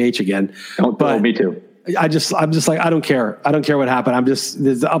CEH again. Me too. I'm just like, I don't care. I don't care what happened.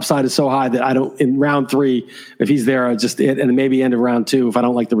 The upside is so high that I don't, in round 3, if he's there, and maybe end of round 2, if I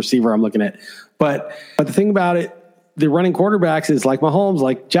don't like the receiver I'm looking at. But the thing about it, the running quarterbacks is like Mahomes,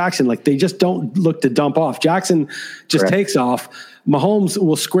 like Jackson, like they just don't look to dump off. Jackson just takes off. Mahomes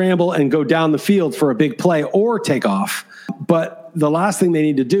will scramble and go down the field for a big play or take off. But the last thing they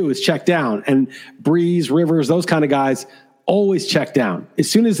need to do is check down. And Breeze, Rivers, those kind of guys always check down.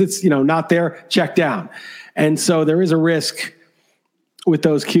 As soon as it's, not there, check down. And so there is a risk with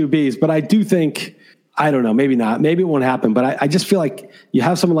those QBs. But I do think, I don't know, maybe not. Maybe it won't happen. But I just feel like you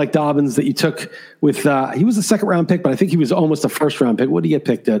have someone like Dobbins that you took with, he was a second round pick, but I think he was almost a first round pick. What did he get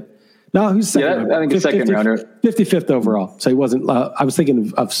picked at? No, he was a second round. I think a second rounder. 55th overall. So he wasn't, I was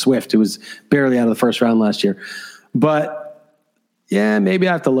thinking of Swift, who was barely out of the first round last year. But yeah, maybe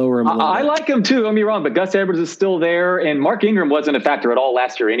I have to lower him a little bit. I like him too, don't be wrong, but Gus Edwards is still there, and Mark Ingram wasn't a factor at all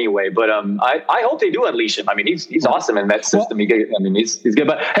last year anyway. But I hope they do unleash him. I mean, he's awesome in that system. Well, he's good.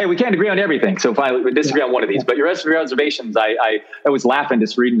 But hey, we can't agree on everything, so finally we disagree on one of these. But your rest of your observations, I was laughing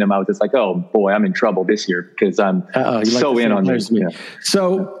just reading them. I was just like, oh boy, I'm in trouble this year because I'm so in on this. Yeah.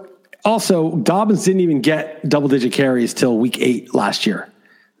 So also, Dobbins didn't even get double-digit carries till week 8 last year.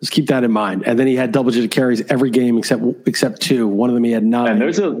 Just keep that in mind. And then he had double-digit carries every game except 2. One of them he had 9. And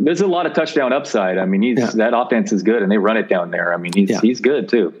there's a lot of touchdown upside. I mean, that offense is good, and they run it down there. I mean, he's good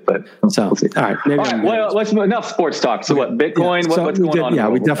too. But we'll see. All right. Well, let's move. Enough sports talk. So what? Bitcoin? Yeah. What's going on? Yeah,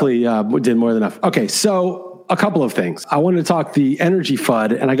 we definitely did more than enough. Okay, so a couple of things. I wanted to talk the energy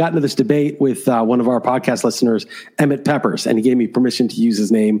FUD, and I got into this debate with one of our podcast listeners, Emmett Peppers, and he gave me permission to use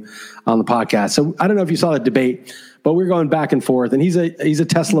his name on the podcast. So I don't know if you saw the debate, but we're going back and forth, and he's a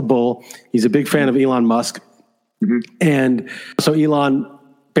Tesla bull. He's a big fan of Elon Musk. Mm-hmm. And so Elon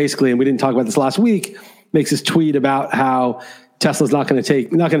basically, and we didn't talk about this last week, makes this tweet about how Tesla's not going to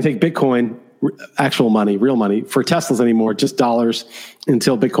take Bitcoin, actual money, real money for Teslas anymore, just dollars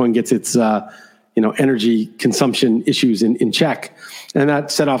until Bitcoin gets its energy consumption issues in check. And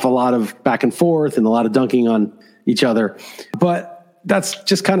that set off a lot of back and forth and a lot of dunking on each other. But that's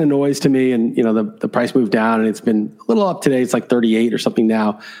just kind of noise to me. And, the price moved down and it's been a little up today. It's like 38 or something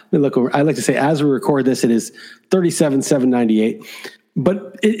now. Let me look over. I like to say, as we record this, it is 37,798.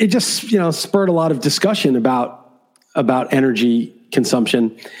 But it just, spurred a lot of discussion about energy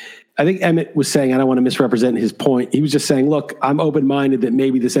consumption. I think Emmett was saying, I don't want to misrepresent his point. He was just saying, look, I'm open-minded that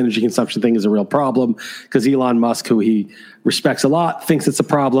maybe this energy consumption thing is a real problem because Elon Musk, who he respects a lot, thinks it's a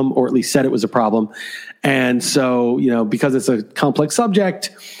problem, or at least said it was a problem. And so, because it's a complex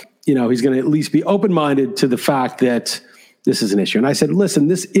subject, he's going to at least be open-minded to the fact that this is an issue. And I said, listen,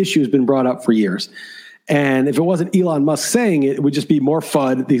 this issue has been brought up for years. And if it wasn't Elon Musk saying it, it would just be more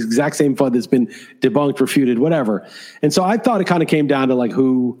FUD, the exact same FUD that's been debunked, refuted, whatever. And so I thought it kind of came down to like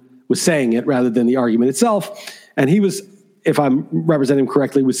who was saying it rather than the argument itself. And he was, if I'm representing him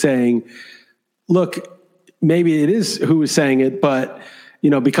correctly, was saying, look, maybe it is who was saying it, but,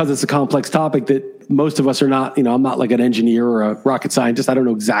 because it's a complex topic that most of us are not, I'm not like an engineer or a rocket scientist. I don't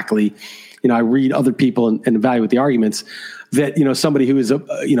know exactly, I read other people and evaluate the arguments that, somebody who is,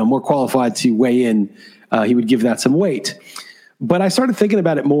 more qualified to weigh in, he would give that some weight. But I started thinking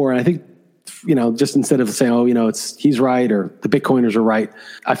about it more. And I think, just instead of saying, he's right or the Bitcoiners are right,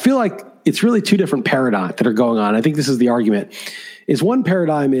 I feel like it's really two different paradigms that are going on. I think this is the argument. Is one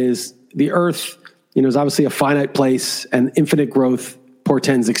paradigm is the earth, is obviously a finite place and infinite growth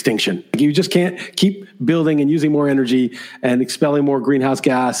portends extinction. You just can't keep building and using more energy and expelling more greenhouse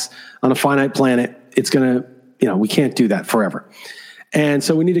gas on a finite planet. It's going to, we can't do that forever. And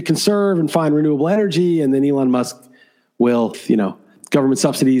so we need to conserve and find renewable energy. And then Elon Musk will, government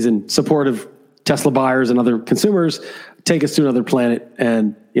subsidies and support of Tesla buyers and other consumers take us to another planet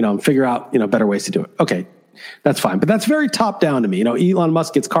and, figure out, better ways to do it. Okay, that's fine. But that's very top down to me. Elon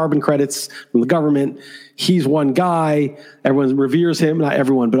Musk gets carbon credits from the government. He's one guy. Everyone reveres him. Not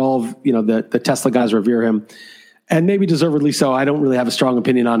everyone, but all of, the Tesla guys revere him. And maybe deservedly so. I don't really have a strong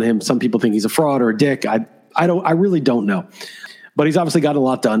opinion on him. Some people think he's a fraud or a dick. I really don't know. But he's obviously gotten a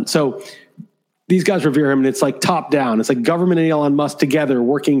lot done. So these guys revere him, and it's like top down. It's like government and Elon Musk together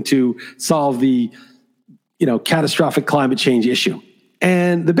working to solve the, catastrophic climate change issue.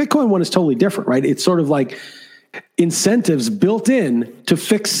 And the Bitcoin one is totally different, right? It's sort of like incentives built in to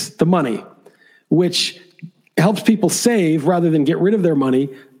fix the money, which helps people save rather than get rid of their money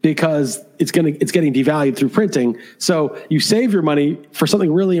because it's getting devalued through printing. So you save your money for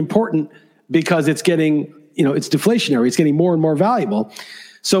something really important because it's getting, it's deflationary. It's getting more and more valuable.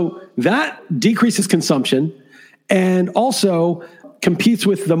 So that decreases consumption and also competes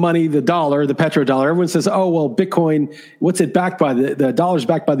with the money, the dollar, the petrodollar. Everyone says, oh, well, Bitcoin, what's it backed by? The dollar's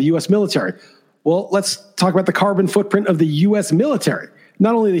backed by the U.S. military. Well, let's talk about the carbon footprint of the U.S. military.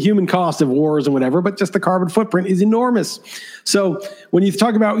 Not only the human cost of wars and whatever, but just the carbon footprint is enormous. So when you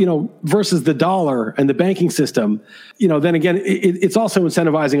talk about, versus the dollar and the banking system, then again, it's also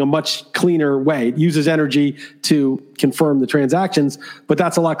incentivizing a much cleaner way. It uses energy to confirm the transactions, but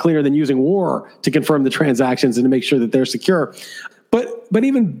that's a lot cleaner than using war to confirm the transactions and to make sure that they're secure. But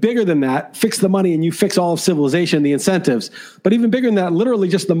even bigger than that, fix the money and you fix all of civilization, the incentives. But even bigger than that, literally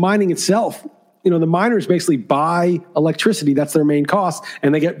just the mining itself. The miners basically buy electricity. That's their main cost.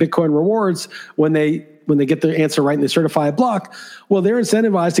 And they get Bitcoin rewards when they get their answer right and they certify a block. Well, they're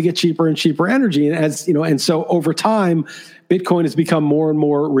incentivized to get cheaper and cheaper energy. And and so over time, Bitcoin has become more and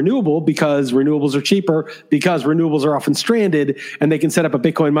more renewable because renewables are cheaper, because renewables are often stranded, and they can set up a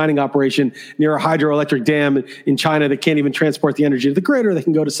Bitcoin mining operation near a hydroelectric dam in China that can't even transport the energy to the grid, or they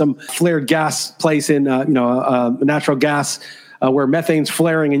can go to some flared gas place in, natural gas where methane's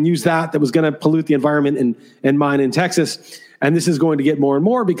flaring and use that was going to pollute the environment and mine in Texas. And this is going to get more and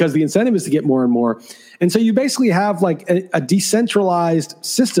more because the incentive is to get more and more. And so you basically have like a decentralized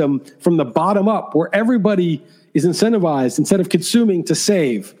system from the bottom up where everybody is incentivized instead of consuming to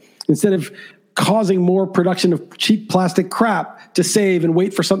save, instead of causing more production of cheap plastic crap to save and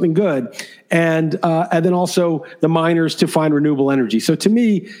wait for something good. And then also the miners to find renewable energy. So to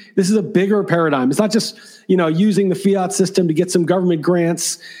me, this is a bigger paradigm. It's not just, using the fiat system to get some government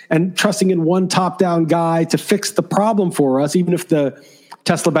grants and trusting in one top-down guy to fix the problem for us, even if the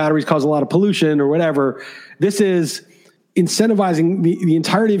Tesla batteries cause a lot of pollution or whatever. This is incentivizing the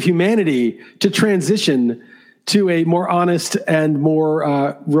entirety of humanity to transition to a more honest and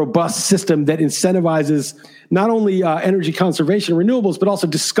more robust system that incentivizes not only energy conservation and renewables, but also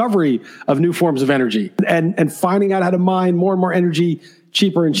discovery of new forms of energy and finding out how to mine more and more energy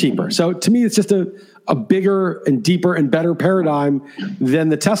cheaper and cheaper. So to me, it's just a bigger and deeper and better paradigm than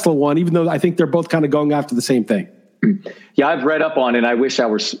the Tesla one, even though I think they're both kind of going after the same thing. Yeah, I've read up on it. I wish I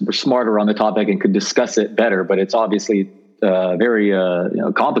were smarter on the topic and could discuss it better, but it's obviously very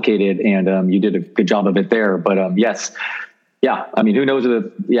complicated, and you did a good job of it there. But yes, yeah, I mean, who knows?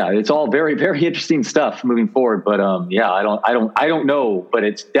 It's all very, very interesting stuff moving forward. But I don't know, but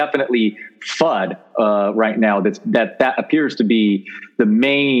it's definitely FUD right now. That appears to be the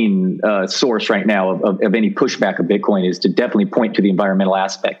main source right now of any pushback of Bitcoin, is to definitely point to the environmental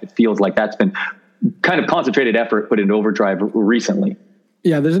aspect. It feels like that's been kind of concentrated effort put into overdrive recently.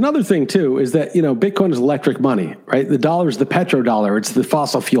 Yeah, there's another thing too, is that, Bitcoin is electric money, right? The dollar is the petrodollar. It's the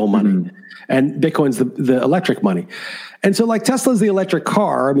fossil fuel money. And Bitcoin's the electric money. And so like Tesla's the electric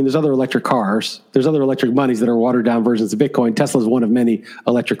car. I mean, there's other electric cars. There's other electric monies that are watered down versions of Bitcoin. Tesla is one of many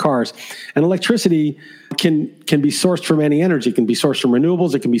electric cars. And electricity can be sourced from any energy. It can be sourced from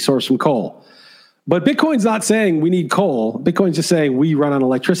renewables. It can be sourced from coal. But Bitcoin's not saying we need coal. Bitcoin's just saying we run on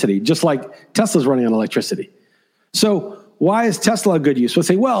electricity, just like Tesla's running on electricity. So why is Tesla a good use? We'll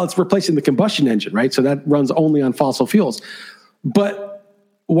say, well, it's replacing the combustion engine, right? So that runs only on fossil fuels. But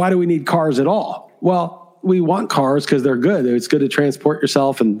why do we need cars at all? Well, we want cars because they're good. It's good to transport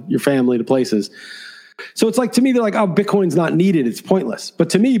yourself and your family to places. So it's like, to me, they're like, oh, Bitcoin's not needed. It's pointless. But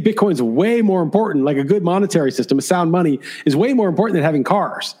to me, Bitcoin's way more important. Like a good monetary system, a sound money is way more important than having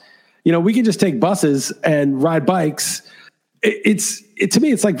cars. We can just take buses and ride bikes. To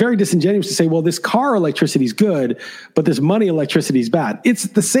me, it's like very disingenuous to say, well, this car electricity is good, but this money electricity is bad. It's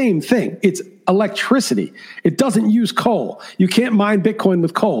the same thing. It's electricity. It doesn't use coal. You can't mine Bitcoin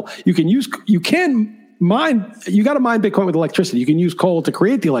with coal. You got to mine Bitcoin with electricity. You can use coal to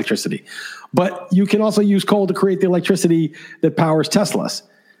create the electricity, but you can also use coal to create the electricity that powers Teslas,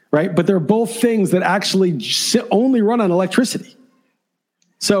 right? But they're both things that actually only run on electricity.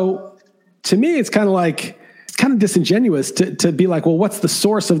 So to me, it's kind of disingenuous to be like, well, what's the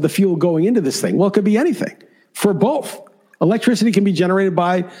source of the fuel going into this thing? Well, it could be anything for both. Electricity can be generated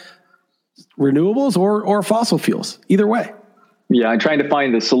by renewables or fossil fuels, either way. Yeah, I'm trying to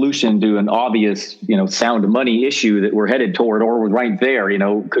find the solution to an obvious, sound money issue that we're headed toward, or we're right there,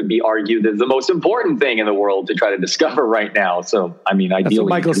 could be argued as the most important thing in the world to try to discover right now. So, I mean, ideally. That's what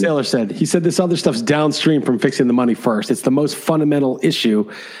Michael Saylor said. He said this other stuff's downstream from fixing the money first. It's the most fundamental issue.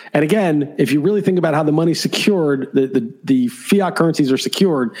 And again, if you really think about how the money's secured, the fiat currencies are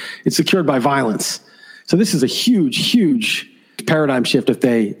secured, it's secured by violence. So this is a huge, huge paradigm shift if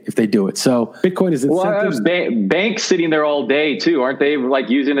they do it. So Bitcoin is incentives. Well, banks sitting there all day too, aren't they?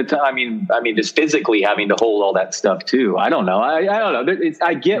 Like using it to, I mean, just physically having to hold all that stuff too. I don't know. I don't know.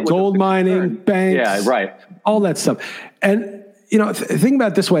 I get gold mining, banks, yeah, right, all that stuff. And think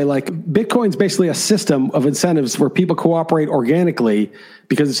about it this way: like Bitcoin's basically a system of incentives where people cooperate organically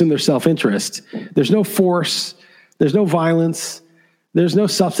because it's in their self-interest. There's no force. There's no violence. There's no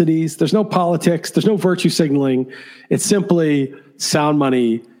subsidies. There's no politics. There's no virtue signaling. It's simply sound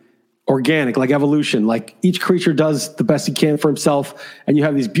money, organic, like evolution. Like each creature does the best he can for himself. And you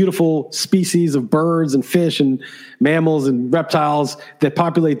have these beautiful species of birds and fish and mammals and reptiles that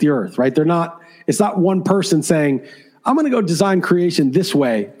populate the earth, right? It's not one person saying, I'm going to go design creation this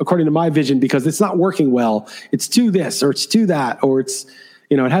way, according to my vision, because it's not working well. It's to this, or it's to that, or it's,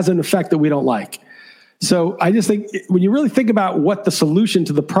 it has an effect that we don't like. So I just think when you really think about what the solution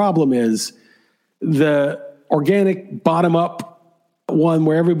to the problem is, the organic bottom-up one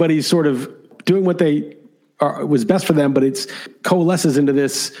where everybody's sort of doing what was best for them, but it's coalesces into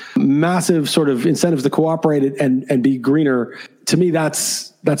this massive sort of incentives to cooperate and be greener. To me,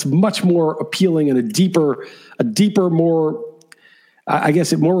 that's much more appealing and a deeper, more, I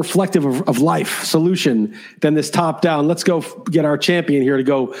guess, more reflective of life solution than this top down. Let's go get our champion here to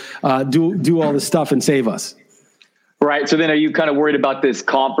go do all this stuff and save us. Right. So then, are you kind of worried about this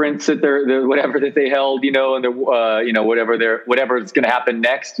conference that whatever that they held, and whatever is going to happen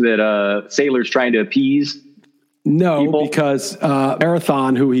next that Saylor's trying to appease? No, people? Because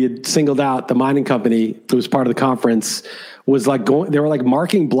Marathon, who he had singled out, the mining company who was part of the conference, was like they were like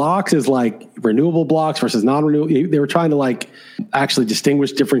marking blocks as like renewable blocks versus non-renewable. They were trying to like actually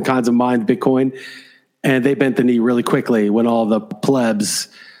distinguish different kinds of mined Bitcoin, and they bent the knee really quickly when all the plebs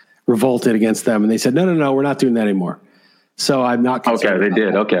revolted against them, and they said, no, we're not doing that anymore. So I'm not concerned. Okay, they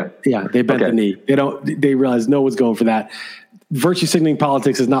did. Okay. Yeah, they bent the knee. They realized no one's going for that. Virtue signaling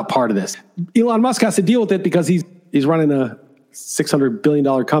politics is not part of this. Elon Musk has to deal with it because he's running a $600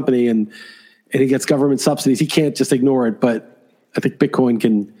 billion company and he gets government subsidies. He can't just ignore it, but I think Bitcoin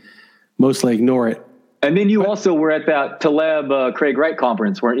can mostly ignore it. And then you also were at that Taleb Craig Wright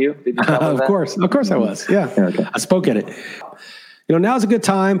conference, weren't you? Did you of course I was. Yeah. Okay. I spoke at it. Now's a good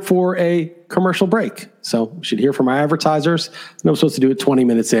time for a commercial break. So we should hear from our advertisers. I know I'm supposed to do it 20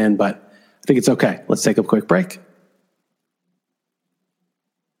 minutes in, but I think it's okay. Let's take a quick break.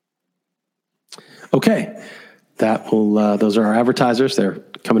 Okay. Those are our advertisers. They're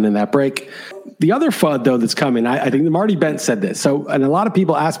coming in that break. The other FUD, though, that's coming, I think Marty Bent said this. So, and a lot of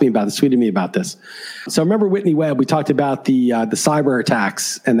people asked me about this, tweeted me about this. So remember Whitney Webb, we talked about the cyber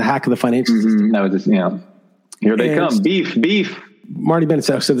attacks and the hack of the financial system. That was just, here they come. Beef. Marty Bennett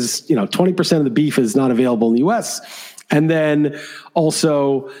said, so this, 20% of the beef is not available in the U.S. And then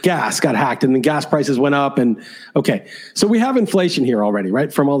also gas got hacked and the gas prices went up. And okay, so we have inflation here already,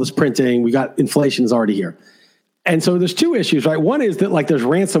 right? From all this printing, we got inflation is already here. And so there's two issues, right? One is that like there's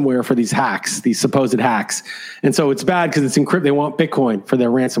ransomware for these hacks, these supposed hacks. And so it's bad because it's encrypted. They want Bitcoin for their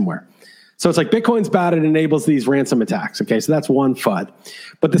ransomware. So it's like Bitcoin's bad. It enables these ransom attacks. Okay, so that's one FUD.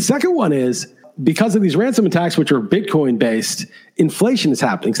 But the second one is because of these ransom attacks, which are Bitcoin based, inflation is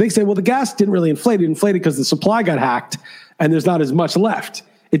happening. So they say, well, the gas didn't really inflate. It inflated because the supply got hacked and there's not as much left.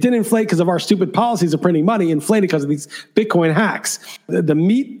 It didn't inflate because of our stupid policies of printing money, inflated because of these Bitcoin hacks. The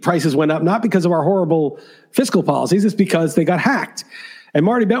meat prices went up, not because of our horrible fiscal policies, it's because they got hacked. And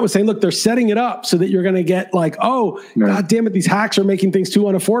Marty Bent was saying, look, they're setting it up so that you're going to get like, oh, God damn it, these hacks are making things too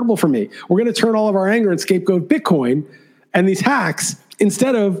unaffordable for me. We're going to turn all of our anger and scapegoat Bitcoin and these hacks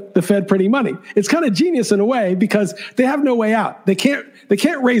instead of the Fed printing money. It's kind of genius in a way because they have no way out. They can't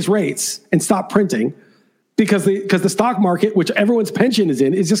raise rates and stop printing because the stock market, which everyone's pension is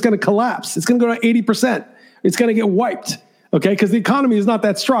in, is just going to collapse. It's going to go to 80%. It's going to get wiped, okay? Because the economy is not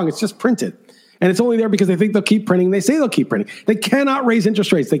that strong. It's just printed. And it's only there because they think they'll keep printing. They say they'll keep printing. They cannot raise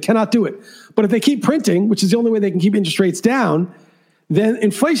interest rates. They cannot do it. But if they keep printing, which is the only way they can keep interest rates down, then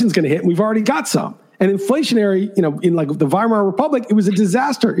inflation's going to hit. And we've already got some. And inflationary, in like the Weimar Republic, it was a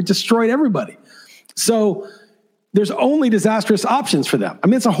disaster. It destroyed everybody. So there's only disastrous options for them. I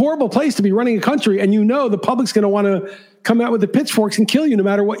mean, it's a horrible place to be running a country. And the public's going to want to come out with the pitchforks and kill you no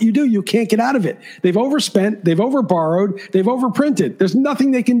matter what you do. You can't get out of it. They've overspent. They've overborrowed. They've overprinted. There's nothing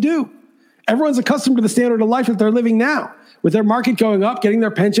they can do. Everyone's accustomed to the standard of life that they're living now, with their market going up, getting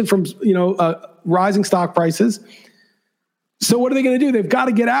their pension from rising stock prices. So what are they going to do? They've got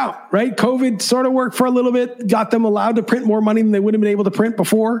to get out, right? COVID sort of worked for a little bit, got them allowed to print more money than they would have been able to print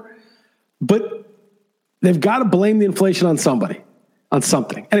before. But they've got to blame the inflation on somebody, on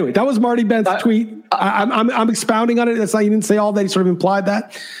something. Anyway, that was Marty Bent's tweet. I'm expounding on it. That's not, he didn't say all that. He sort of implied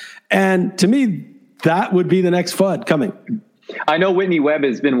that. And to me, that would be the next FUD coming. I know Whitney Webb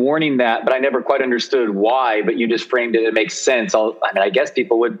has been warning that, but I never quite understood why, but you just framed it. It makes sense. I guess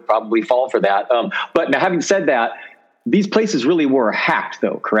people would probably fall for that. But now, having said that, these places really were hacked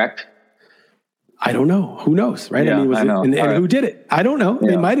though, correct? I don't know. Who knows, right? Yeah, I mean, and who did it? I don't know. Yeah.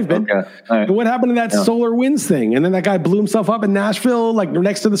 They might have been. Okay. Right. And what happened to that Solar Winds thing? And then that guy blew himself up in Nashville, like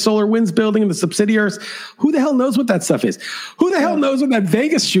next to the Solar Winds building and the subsidiaries. Who the hell knows what that stuff is? Who the hell knows what that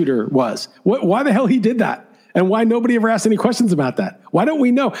Vegas shooter was? Why the hell he did that? And why nobody ever asked any questions about that? Why don't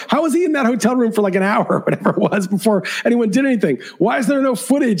we know? How was he in that hotel room for like an hour or whatever it was before anyone did anything? Why is there no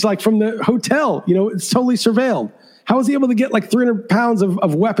footage like from the hotel? It's totally surveilled. How was he able to get like 300 pounds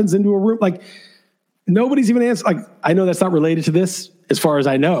of weapons into a room? Like nobody's even answered. Like, I know that's not related to this as far as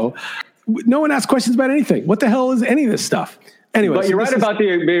I know. No one asked questions about anything. What the hell is any of this stuff? Anyway, but you're right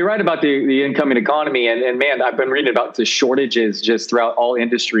about the incoming economy, and man, I've been reading about the shortages just throughout all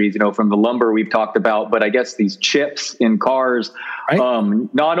industries. From the lumber we've talked about, but I guess these chips in cars. Right.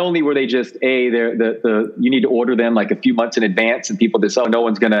 Not only were they just you need to order them like a few months in advance, and people just no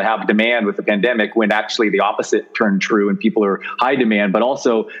one's going to have demand with the pandemic, when actually the opposite turned true and people are high demand. But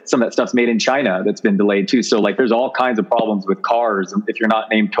also some of that stuff's made in China that's been delayed too. So like there's all kinds of problems with cars if you're not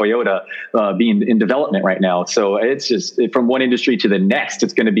named Toyota being in development right now. So it's just from one industry to the next,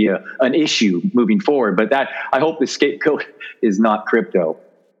 it's going to be an issue moving forward. But I hope the scapegoat is not crypto.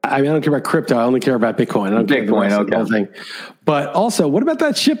 I mean, I don't care about crypto. I only care about Bitcoin. I don't care about the whole thing. But also, what about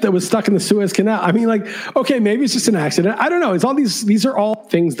that ship that was stuck in the Suez Canal? I mean, like, okay, maybe it's just an accident. I don't know. It's all these are all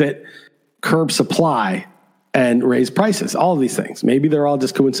things that curb supply and raise prices. All of these things. Maybe they're all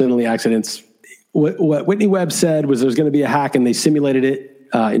just coincidentally accidents. What Whitney Webb said was there's going to be a hack, and they simulated it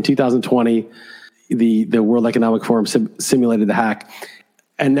in 2020. The World Economic Forum simulated the hack.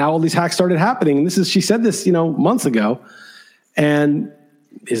 And now all these hacks started happening. And she said this, months ago. And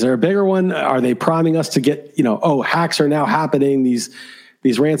is there a bigger one? Are they priming us to get, hacks are now happening.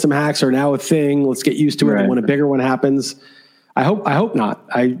 These ransom hacks are now a thing. Let's get used to it. Right. And when a bigger one happens, I hope not.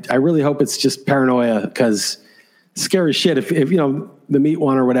 I really hope it's just paranoia, because scary shit. If the meat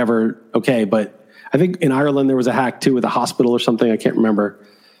one or whatever, okay. But I think in Ireland there was a hack too with a hospital or something. I can't remember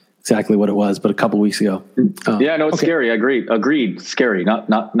exactly what it was, but a couple weeks ago. It's scary. Agreed. Scary.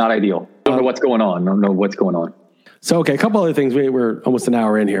 Not ideal. Don't know what's going on. Don't know what's going on. So, okay, a couple other things. We're almost an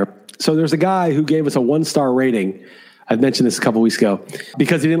hour in here. So there's a guy who gave us a 1-star rating. I've mentioned this a couple weeks ago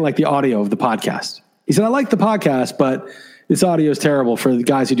because he didn't like the audio of the podcast. He said, I like the podcast, but this audio is terrible for the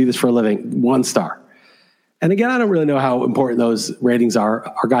guys who do this for a living. 1 star. And again, I don't really know how important those ratings are.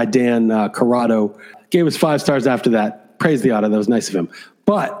 Our guy, Dan Corrado, gave us 5 stars after that. Praised the audio. That was nice of him.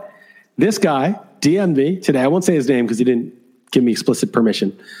 But this guy DM'd me today. I won't say his name because he didn't give me explicit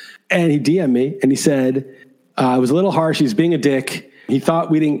permission. And he DM'd me and he said, It was a little harsh. He's being a dick. He thought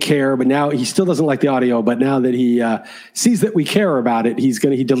we didn't care, but now he still doesn't like the audio. But now that he sees that we care about it,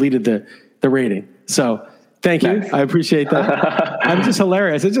 he deleted the rating. So thank you. Nice. I appreciate that. I'm just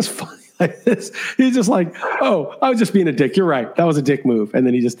hilarious. It's just funny. Like this. He's just like, oh, I was just being a dick. You're right. That was a dick move. And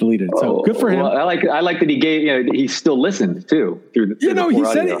then he just deleted it. So good for him. Well, I like that he gave, he still listened too. Through he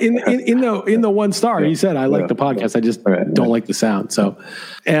said it in the 1 star. Yeah. He said, I like the podcast. I just don't like the sound. So,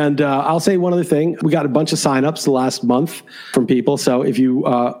 and I'll say one other thing. We got a bunch of signups the last month from people. So if you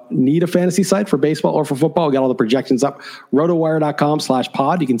need a fantasy site for baseball or for football, we got all the projections up.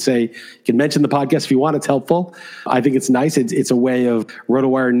 RotoWire.com/pod. You can mention the podcast if you want. It's helpful. I think it's nice. It's a way of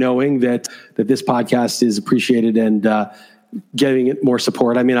RotoWire knowing that this podcast is appreciated and getting it more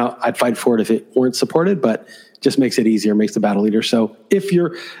support. I mean, I'd fight for it if it weren't supported, but just makes it easier, makes the battle leader. So if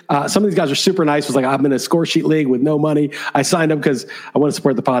you're, some of these guys are super nice. It was like, I'm in a score sheet league with no money. I signed up because I want to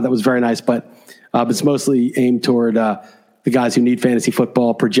support the pod. That was very nice, but it's mostly aimed toward the guys who need fantasy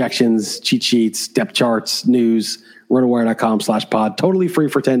football, projections, cheat sheets, depth charts, news, rotowire.com/pod, totally free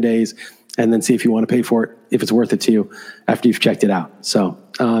for 10 days. And then see if you want to pay for it, if it's worth it to you after you've checked it out. So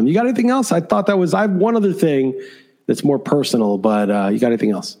you got anything else? I have one other thing that's more personal, but you got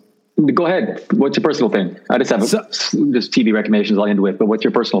anything else? Go ahead. What's your personal thing? I just have just TV recommendations I'll end with, but what's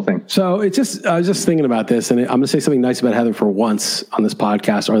your personal thing? So I was just thinking about this, and I'm going to say something nice about Heather for once on this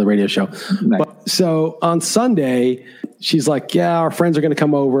podcast or the radio show. Nice. So on Sunday, she's like, yeah, our friends are going to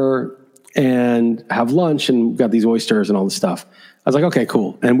come over and have lunch, and we've got these oysters and all this stuff. I was like, okay,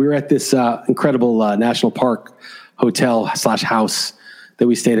 cool. And we were at this incredible national park hotel/house that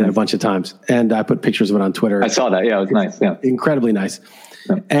we stayed at a bunch of times. And I put pictures of it on Twitter. I saw that. Yeah, it was nice. Yeah. Incredibly nice.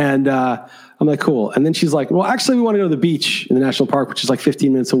 Yeah. And I'm like, cool. And then she's like, well, actually, we want to go to the beach in the national park, which is like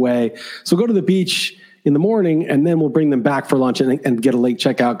 15 minutes away. So we'll go to the beach in the morning, and then we'll bring them back for lunch and get a late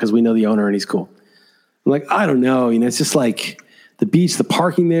checkout because we know the owner and he's cool. I'm like, I don't know. It's just like the beach, the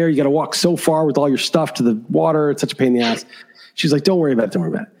parking there. You got to walk so far with all your stuff to the water. It's such a pain in the ass. She's like, don't worry about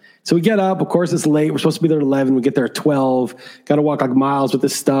it. So we get up. Of course, it's late. We're supposed to be there at 11. We get there at 12. Got to walk like miles with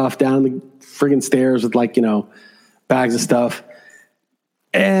this stuff down the friggin' stairs with bags of stuff.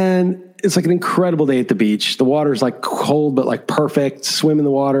 And it's like an incredible day at the beach. The water's like cold, but like perfect. Swim in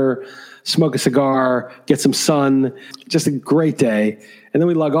the water, smoke a cigar, get some sun. Just a great day. And then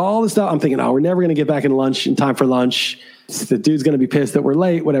we lug all this stuff. I'm thinking, we're never going to get back in time for lunch. The dude's going to be pissed that we're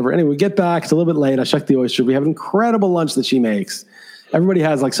late, whatever. Anyway, we get back. It's a little bit late. I shuck the oyster. We have an incredible lunch that she makes. Everybody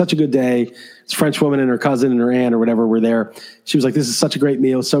has such a good day. It's a French woman and her cousin and her aunt or whatever were there. She was like, this is such a great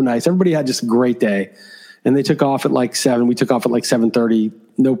meal. So nice. Everybody had just a great day. And they took off at 7. We took off at 7:30.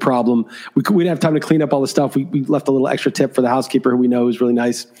 No problem. We didn't have time to clean up all the stuff. We left a little extra tip for the housekeeper who we know is really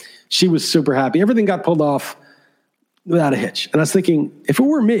nice. She was super happy. Everything got pulled off without a hitch. And I was thinking, if it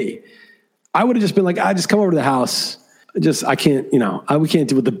were me, I would have just been like, I just come over to the house. I can't, we can't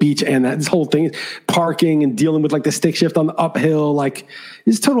deal with the beach and this whole thing, parking and dealing with the stick shift on the uphill.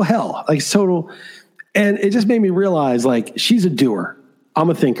 It's total hell. It's total. And it just made me realize she's a doer. I'm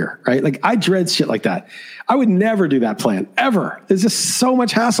a thinker, right? I dread shit like that. I would never do that plan ever. There's just so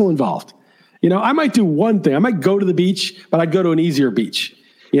much hassle involved. I might do one thing. I might go to the beach, but I'd go to an easier beach,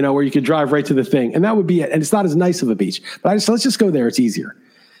 where you could drive right to the thing. And that would be it. And it's not as nice of a beach, but let's just go there. It's easier,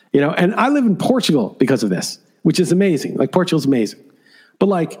 and I live in Portugal because of this, which is amazing. Portugal's amazing.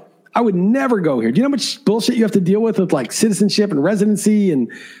 But I would never go here. Do you know how much bullshit you have to deal with citizenship and residency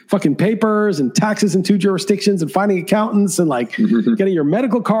and fucking papers and taxes in 2 jurisdictions and finding accountants and getting your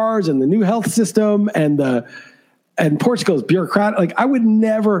medical cards and the new health system and Portugal's bureaucratic. I would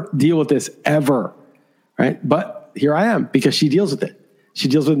never deal with this ever. Right. But here I am because she deals with it. She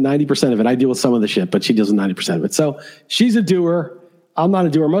deals with 90% of it. I deal with some of the shit, but she deals with 90% of it. So she's a doer. I'm not a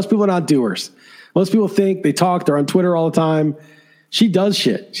doer. Most people are not doers. Most people think, they talk, they're on Twitter all the time. She does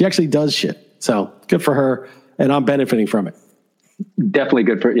shit. She actually does shit. So good for her. And I'm benefiting from it. Definitely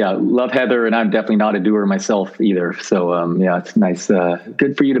good for, love Heather. And I'm definitely not a doer myself either. So it's nice.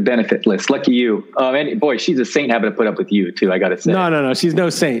 Good for you to benefit, Liss. Lucky you. And boy, she's a saint having to put up with you too. I got to say. No. She's no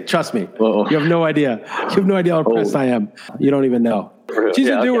saint. Trust me. Uh-oh. You have no idea. You have no idea how impressed I am. You don't even know. She's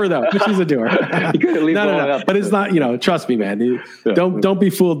a doer though. But she's a doer. No. But it's not, trust me, man. Don't be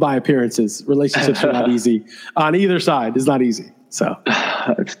fooled by appearances. Relationships are not easy on either side. It's not easy. So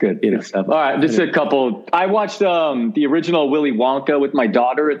that's good. Stuff. All right. Just a couple. I watched the original Willy Wonka with my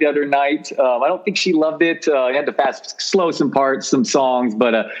daughter the other night. I don't think she loved it. I had to slow some parts, some songs,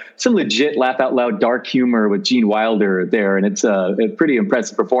 but some legit laugh out loud, dark humor with Gene Wilder there. And it's a pretty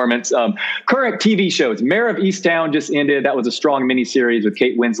impressive performance. Current TV shows. Mayor of Easttown just ended. That was a strong miniseries with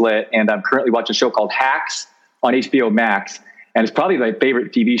Kate Winslet. And I'm currently watching a show called Hacks on HBO Max. And it's probably my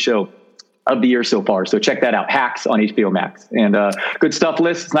favorite TV show of the year so far. So check that out. Hacks on HBO Max. And good stuff,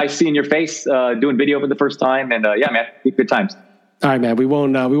 Liss. It's nice seeing your face doing video for the first time. And yeah, man, good times. All right, man. We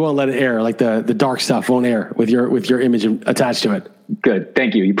won't let it air. Like the dark stuff won't air with your image attached to it. Good.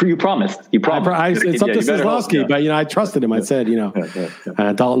 Thank you. You promised. It's up to Sislovsky, but I trusted him. I said,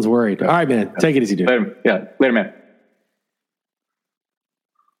 Dalton's worried. All right, man. Take it easy, dude. Later, man.